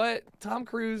 you know what? Tom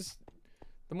Cruise,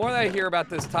 the more that I hear about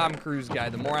this Tom Cruise guy,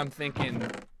 the more I'm thinking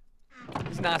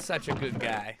he's not such a good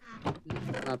guy.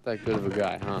 Not that good of a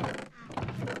guy, huh?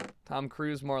 Tom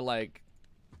Cruise more like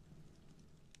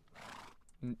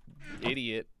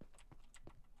idiot.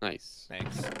 Nice.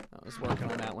 Thanks. I was working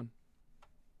on that one.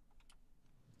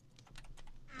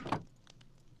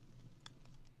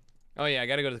 Oh yeah, I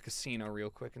gotta go to the casino real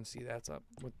quick and see that's up.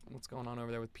 What's going on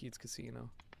over there with Pete's Casino?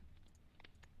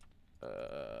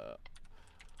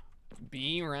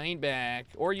 Be right back.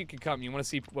 Or you could come. You want to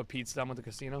see what Pete's done with the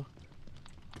casino?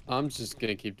 I'm just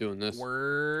gonna keep doing this.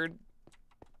 Word.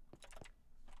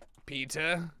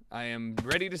 Peter, I am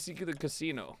ready to see the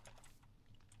casino.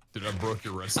 Dude, I broke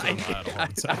your redstone. I had a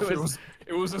heart attack.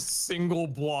 It was a single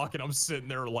block, and I'm sitting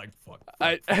there like, fuck.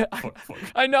 I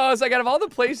know. I was like, out of all the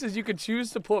places you could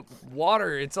choose to put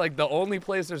water, it's like the only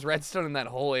place there's redstone in that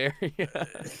whole area.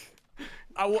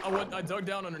 I dug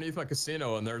down underneath my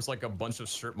casino, and there's like a bunch of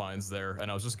strip mines there,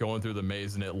 and I was just going through the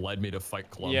maze, and it led me to Fight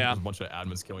Club. Yeah. There's a bunch of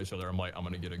admins kill each other. I'm like, I'm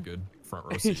gonna get a good front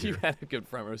row seat here. You had a good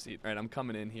front row seat. All right, I'm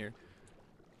coming in here.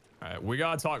 All right, we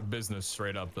gotta talk business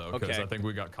straight up though, because Okay. I think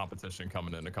we got competition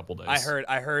coming in a couple days.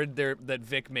 I heard that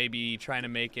Vic may be trying to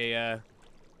make a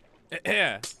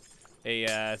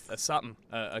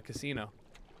casino.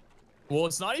 Well,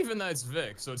 it's not even that it's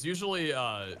Vic. So it's usually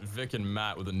Vic and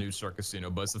Matt with a New Star Casino,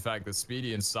 but it's the fact that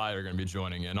Speedy and Cy are gonna be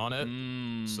joining in on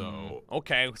it. So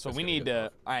okay, so we need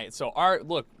to. All right, so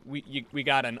we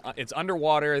got it's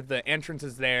underwater. The entrance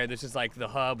is there. This is like the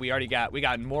hub. We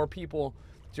got more people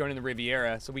joining the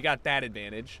Riviera, so we got that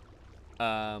advantage.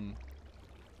 Come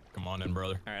on in,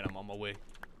 brother. All right, I'm on my way.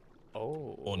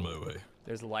 Oh. On my way.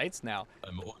 There's lights now.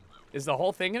 I'm on my way. Is the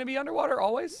whole thing gonna be underwater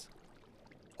always?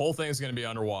 Whole thing is gonna be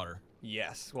underwater.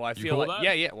 Yes. Well, I You feel cool like with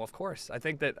that? yeah. Well, of course. I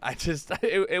think that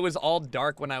it was all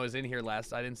dark when I was in here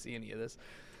last. I didn't see any of this.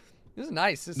 This is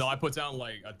nice. No, I put down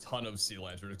like a ton of sea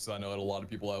lanterns because I know that a lot of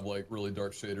people have like really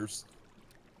dark shaders.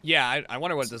 Yeah, I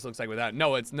wonder what this looks like without.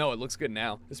 No, it looks good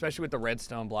now, especially with the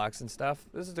redstone blocks and stuff.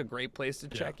 This is a great place to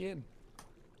check in.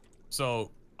 So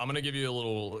I'm gonna give you a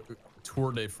little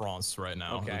tour de France right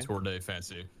now. Okay. The tour de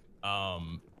fancy.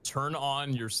 Turn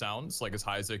on your sounds like as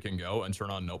high as they can go, and turn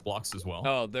on note blocks as well.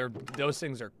 Oh, those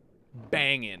things are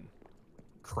banging.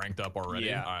 Cranked up already.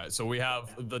 Yeah. All right. So we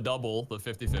have the double, the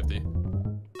 50-50.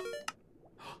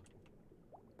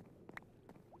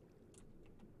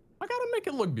 I gotta make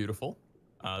it look beautiful.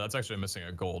 That's actually missing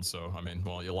a gold, so I mean,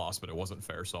 well, you lost, but it wasn't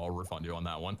fair, so I'll refund you on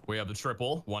that one. We have the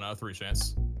triple, 1 out of 3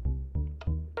 chance.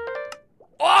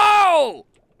 Oh!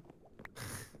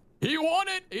 He won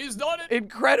it. He's done it.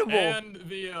 Incredible. And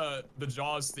the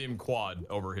Jaws theme quad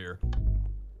over here.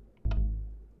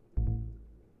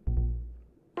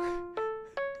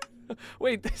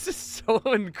 Wait, this is so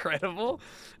incredible.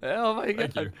 Oh my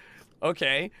god. Thank you.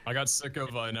 Okay. I got sick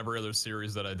of in every other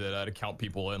series that I did. I had to count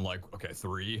people in like, okay,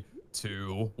 3,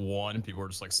 2, 1. And people were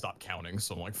just like, stop counting.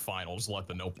 So I'm like, fine, I'll just let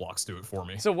the note blocks do it for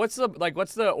me. So what's the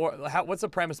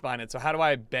premise behind it? So how do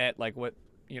I bet like what,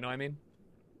 you know what I mean?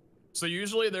 So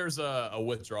usually there's a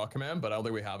withdraw command, but I don't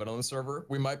think we have it on the server.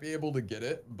 We might be able to get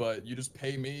it, but you just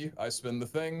pay me, I spin the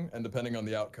thing, and depending on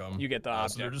the outcome, You get the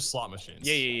object. So they're just slot machines.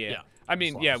 Yeah. I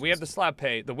mean, yeah, we have the slot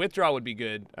pay. The withdraw would be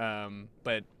good,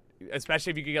 but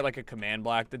especially if you could get like a command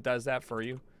block that does that for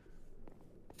you.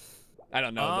 I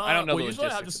don't know. I don't know. Well, the usually I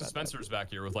have the logistics about that. suspensors back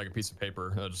here with like a piece of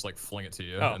paper. They'll just like fling it to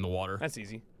you Oh, in the water. That's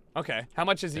easy. Okay. How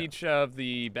much is each of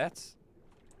the bets?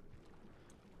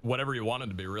 Whatever you want it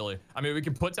to be, really. I mean, we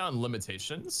can put down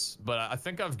limitations, but I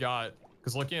think I've got,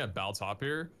 because looking at Baltop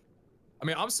here, I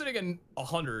mean, I'm sitting in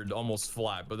 100 almost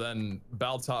flat, but then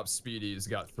Baltop Speedy's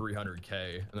got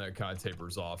 300k, and then it kind of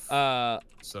tapers off.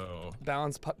 So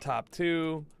balance top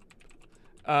 2.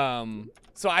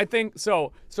 So I think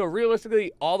so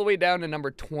realistically, all the way down to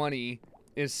number 20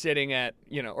 is sitting at,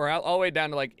 you know, or all the way down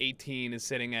to like 18 is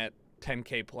sitting at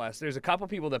 10k plus. There's a couple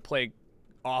people that play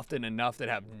often enough that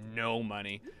have no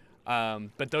money,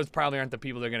 but those probably aren't the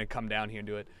people that are going to come down here and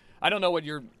do it. I don't know what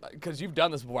because you've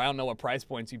done this before. I don't know what price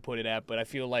points you put it at, but I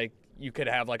feel like you could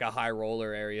have like a high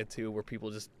roller area too, where people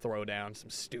just throw down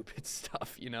some stupid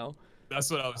stuff, you know? that's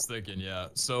what I was thinking, yeah.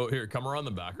 So here, come around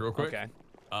the back real quick. Okay.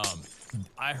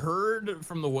 I heard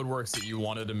from the Woodworks that you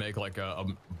wanted to make like a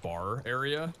bar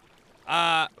area.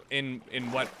 In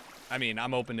what? I mean,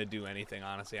 I'm open to do anything,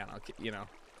 honestly. I don't, you know.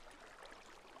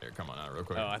 Here, come on out real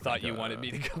quick. Oh, I thought you wanted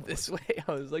me to come this way.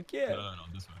 I was like, yeah. No,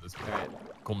 this way. All right.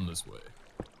 Come this way.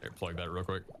 Here, plug that real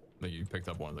quick. I think you picked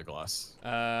up one of the glass.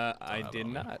 I did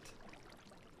not.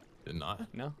 Did not?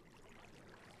 No.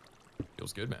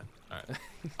 Feels good, man. All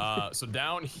right. So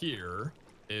down here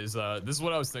is this is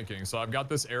what I was thinking. So I've got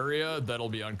this area that'll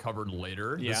be uncovered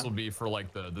later. Yeah. This will be for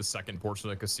like the second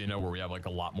portion of the casino where we have like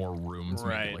a lot more room to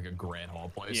make it like a grand hall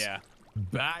place. Yeah.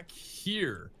 Back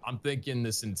here, I'm thinking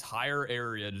this entire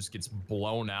area just gets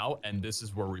blown out, and this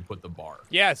is where we put the bar.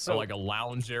 Yeah, so like a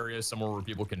lounge area, somewhere where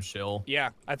people can chill. Yeah,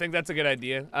 I think that's a good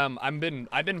idea. I've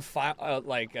been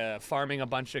farming a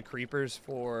bunch of creepers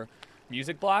for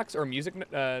music blocks or music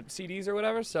CDs or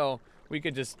whatever. So we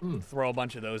could just throw a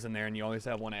bunch of those in there, and you always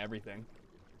have one of everything.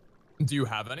 Do you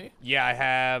have any? Yeah, I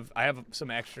have some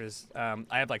extras.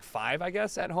 I have like 5, I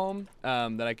guess, at home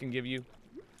that I can give you.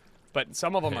 But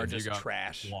some of them are just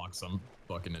trash. Blocks, I'm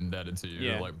fucking indebted to you.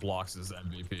 Yeah. Like Blocks is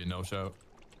MVP, no show.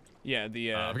 Yeah,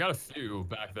 I've got a few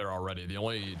back there already. The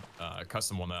only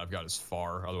custom one that I've got is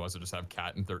Far. Otherwise, I just have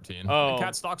Cat and 13. Oh. The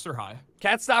cat stocks are high.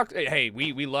 Cat stock. Hey,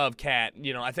 we love Cat.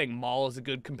 You know, I think Maul is a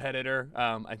good competitor.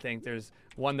 I think there's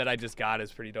one that I just got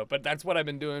is pretty dope. But that's what I've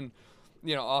been doing,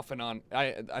 you know, off and on.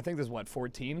 I think there's what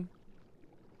 14.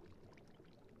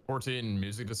 14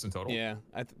 music discs in total. Yeah,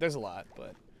 there's a lot,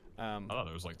 but. I thought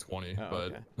there was like 20, oh, but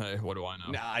okay. hey, what do I know?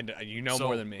 Nah, you know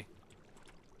more than me.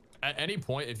 At any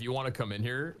point, if you want to come in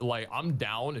here, like I'm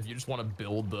down. If you just want to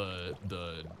build the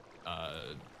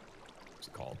what's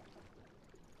it called?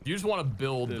 If you just want to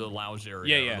build the lounge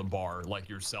area or the bar like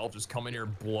yourself, just come in here,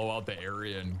 blow out the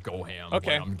area, and go ham.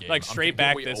 Okay, like straight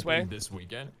back this way. This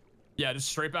weekend. Yeah, just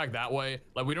straight back that way.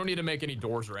 Like we don't need to make any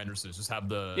doors or entrances. Just have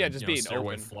the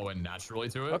stairway flow in naturally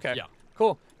to it. Okay. Yeah.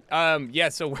 Cool. Yeah.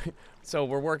 So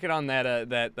we're working on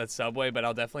that subway, but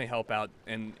I'll definitely help out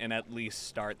and at least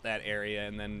start that area,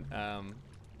 and then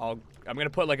I'm gonna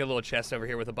put like a little chest over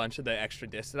here with a bunch of the extra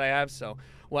discs that I have, so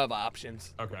we'll have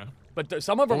options. Okay. But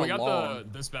some of them we got long.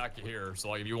 this back here, so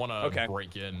like if you want to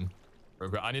break in,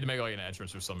 I need to make like an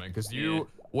entrance or something. Because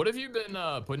what have you been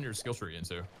putting your skill tree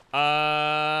into?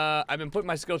 I've been putting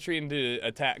my skill tree into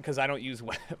attack because I don't use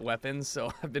weapons,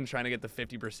 so I've been trying to get the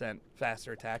 50%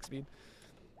 faster attack speed.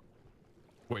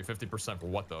 Wait, 50% for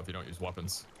what though? If you don't use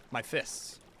weapons? My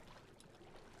fists.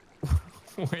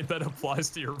 Wait, that applies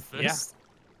to your fists?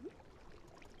 Yeah.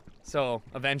 So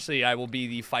eventually, I will be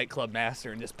the Fight Club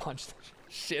master and just punch the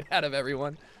shit out of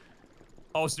everyone.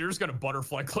 Oh, so you're just gonna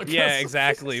butterfly click? Yeah,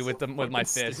 exactly. with my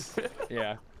fists.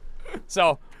 Yeah.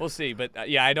 So we'll see, but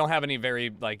yeah, I don't have any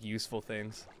very like useful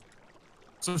things.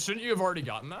 So shouldn't you have already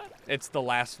gotten that? It's the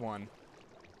last one.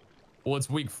 Well,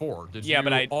 it's week 4. Did you? Yeah,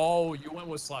 but Oh, you went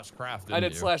with /craft, didn't you? I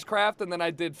did /craft, and then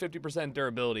I did 50%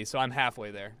 durability, so I'm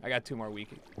halfway there. I got 2 more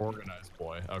weeks. Organized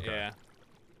boy. Okay. Yeah.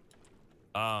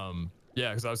 Yeah,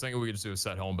 because I was thinking we could just do a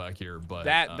set home back here, but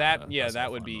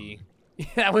that would be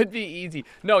that would be easy.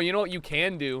 No, you know what you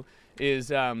can do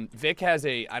is Vic has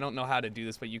I don't know how to do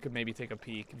this, but you could maybe take a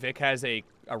peek. Vic has a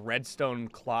redstone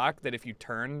clock that if you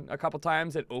turn a couple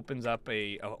times, it opens up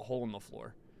a hole in the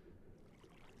floor.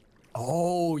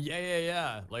 Oh,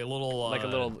 yeah. Like a little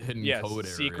hidden code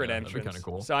area. Secret entrance. That'd be kind of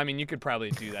cool. So I mean, you could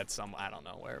probably do that I don't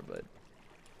know where, but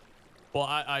Well,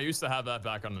 I used to have that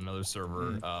back on another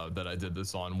server that I did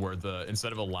this on, where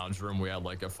instead of a lounge room, we had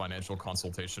like a financial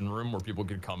consultation room where people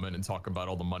could come in and talk about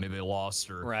all the money they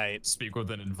lost, or speak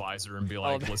with an advisor and be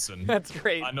like, listen, that's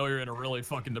great. I know you're in a really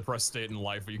fucking depressed state in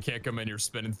life, but you can't come in here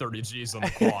spending 30 G's on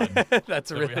the quad. That's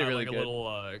so really, we had, really like, good. a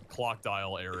little clock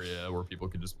dial area where people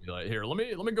could just be like, here, let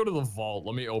me go to the vault,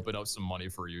 let me open up some money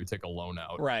for you, take a loan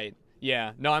out. Right.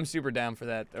 Yeah. No, I'm super down for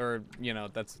that. Or, you know,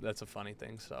 that's a funny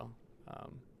thing. So.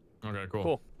 Okay. Cool.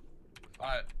 Cool. All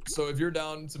right. So if you're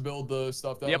down to build the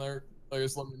stuff down there, I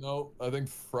guess let me know. I think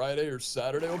Friday or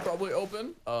Saturday will probably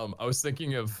open. I was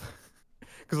thinking of,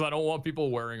 because I don't want people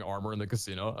wearing armor in the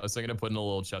casino. I was thinking of putting a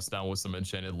little chest down with some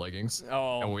enchanted leggings.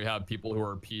 Oh. And we have people who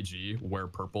are PG wear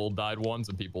purple dyed ones,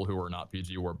 and people who are not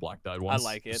PG wear black dyed ones. I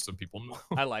like it. Just so people know.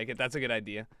 I like it. That's a good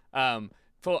idea.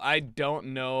 I don't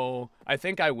know. I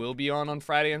think I will be on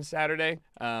Friday and Saturday.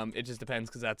 It just depends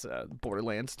because that's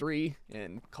Borderlands 3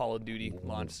 and Call of Duty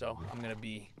launch, so I'm gonna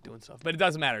be doing stuff. But it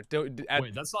doesn't matter.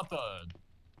 Wait, that's not the.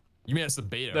 You mean it's the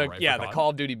beta, right? Yeah, the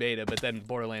Call of Duty beta, but then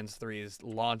Borderlands 3 is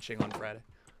launching on Friday.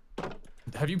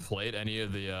 Have you played any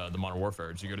of the Modern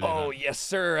Warfare? Did you go to the Oh, event? yes,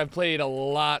 sir. I've played a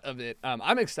lot of it.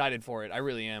 I'm excited for it. I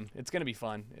really am. It's gonna be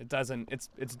fun.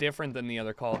 It's different than the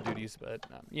other Call of Duties, but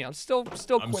you know, still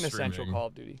quintessential streaming. Call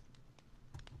of Duty.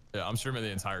 Yeah, I'm streaming the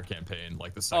entire campaign,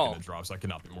 like the second it drops. I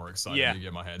cannot be more excited to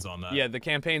get my hands on that. Yeah, the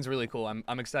campaign's really cool.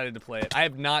 I'm excited to play it. I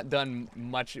have not done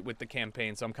much with the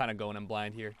campaign, so I'm kind of going in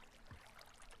blind here.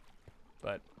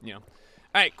 But you know, all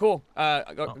right, cool.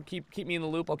 Keep me in the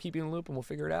loop. I'll keep you in the loop, and we'll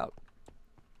figure it out.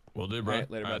 Will do, bro. All right,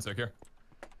 later, bud. Take care.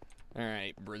 All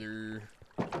right, brother.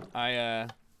 I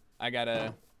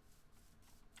gotta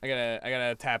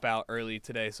tap out early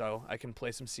today so I can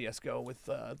play some CS:GO with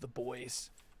the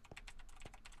boys.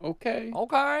 Okay.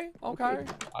 Okay.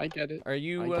 I get it. Are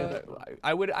you?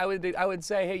 I would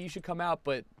say, hey, you should come out,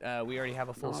 but we already have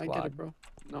a full squad. I get it, bro.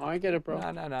 No, I get it,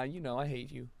 bro. No. You know I hate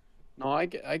you. No,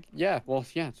 yeah. Well,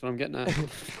 yeah. That's what I'm getting at.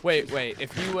 wait.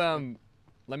 If you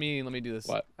let me do this.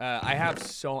 What?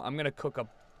 I'm gonna cook a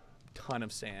ton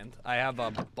of sand. I have a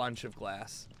bunch of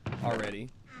glass already.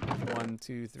 1,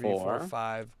 2, 3, 4,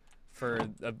 5 for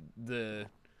the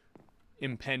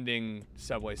impending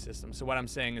subway system. So what I'm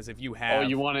saying is, if you have,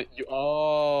 you want it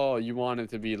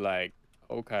to be like,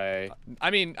 okay.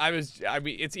 I mean,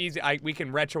 it's easy. We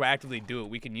can retroactively do it.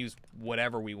 We can use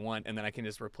whatever we want, and then I can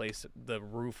just replace the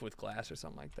roof with glass or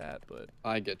something like that. But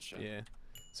I get you. Yeah.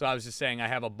 So I was just saying, I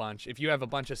have a bunch. If you have a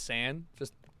bunch of sand,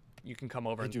 you can come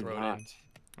over and throw it in.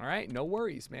 All right, no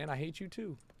worries, man. I hate you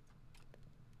too.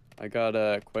 I got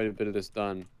quite a bit of this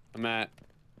done. I'm at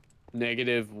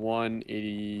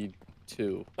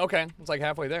 -182. Okay, it's like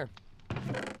halfway there.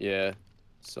 Yeah,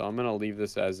 so I'm gonna leave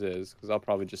this as is because I'll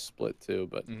probably just split too.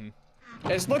 But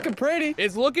it's looking pretty.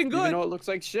 It's looking good. Even though it looks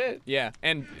like shit. Yeah,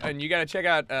 and you gotta check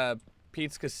out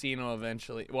Pete's Casino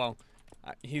eventually. Well,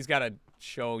 he's gotta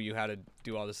show you how to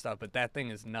do all this stuff, but that thing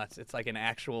is nuts. It's like an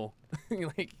actual,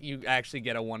 like you actually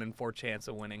get a 1 in 4 chance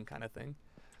of winning kind of thing.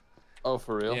 Oh,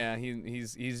 for real? Yeah,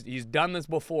 he's done this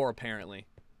before apparently.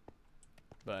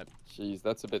 But jeez,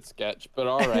 that's a bit sketch, but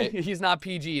all right. He's not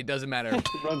PG. It doesn't matter. He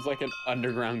runs like an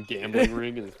underground gambling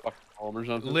ring in his fucking home or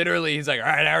something. Literally, he's like, all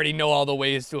right, I already know all the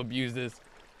ways to abuse this.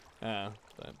 But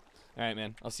all right,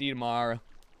 man. I'll see you tomorrow.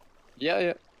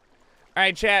 Yeah. All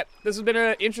right, chat. This has been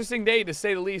an interesting day, to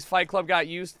say the least. Fight Club got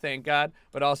used, thank God.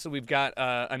 But also, we've got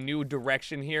a new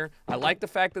direction here. I like the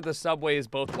fact that the subway is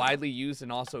both widely used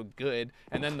and also good.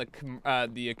 And then the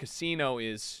casino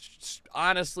is,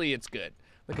 honestly, it's good.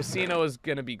 The casino is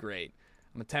going to be great.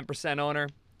 I'm a 10% owner.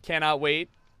 Cannot wait.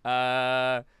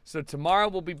 So tomorrow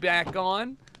we'll be back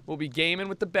on. We'll be gaming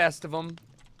with the best of them.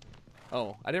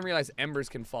 Oh, I didn't realize embers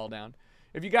can fall down.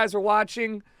 If you guys are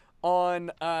watching on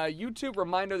YouTube,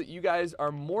 reminder that you guys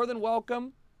are more than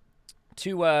welcome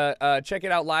to check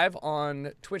it out live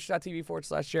on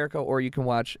twitch.tv/Jericho, or you can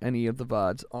watch any of the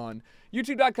VODs on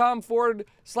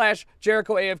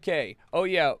youtube.com/JerichoAFK. Oh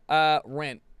yeah,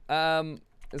 Rent.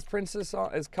 Is Princess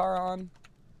on? Is Kara on?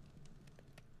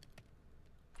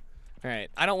 All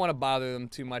right. I don't want to bother them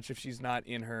too much if she's not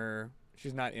in her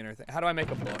thing. How do I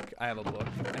make a book? I have a book.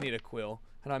 I need a quill.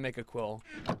 How do I make a quill?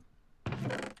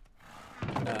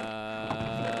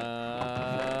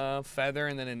 Feather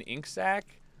and then an ink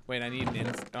sac. Wait, I need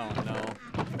an oh no.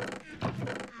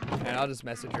 And I'll just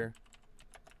message her.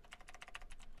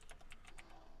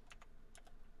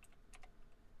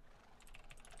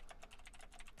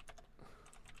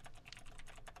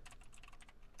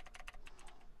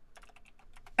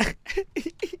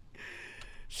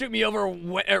 Shoot me over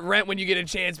at Rent when you get a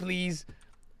chance, please.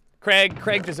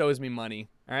 Craig just owes me money,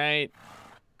 all right?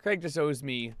 Craig just owes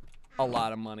me a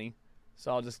lot of money.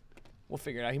 So we'll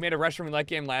figure it out. He made a Russian roulette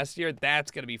game last year.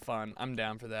 That's going to be fun. I'm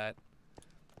down for that.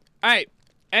 All right.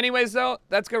 Anyways, though,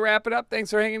 that's going to wrap it up. Thanks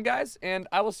for hanging, guys. And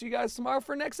I will see you guys tomorrow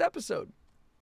for next episode.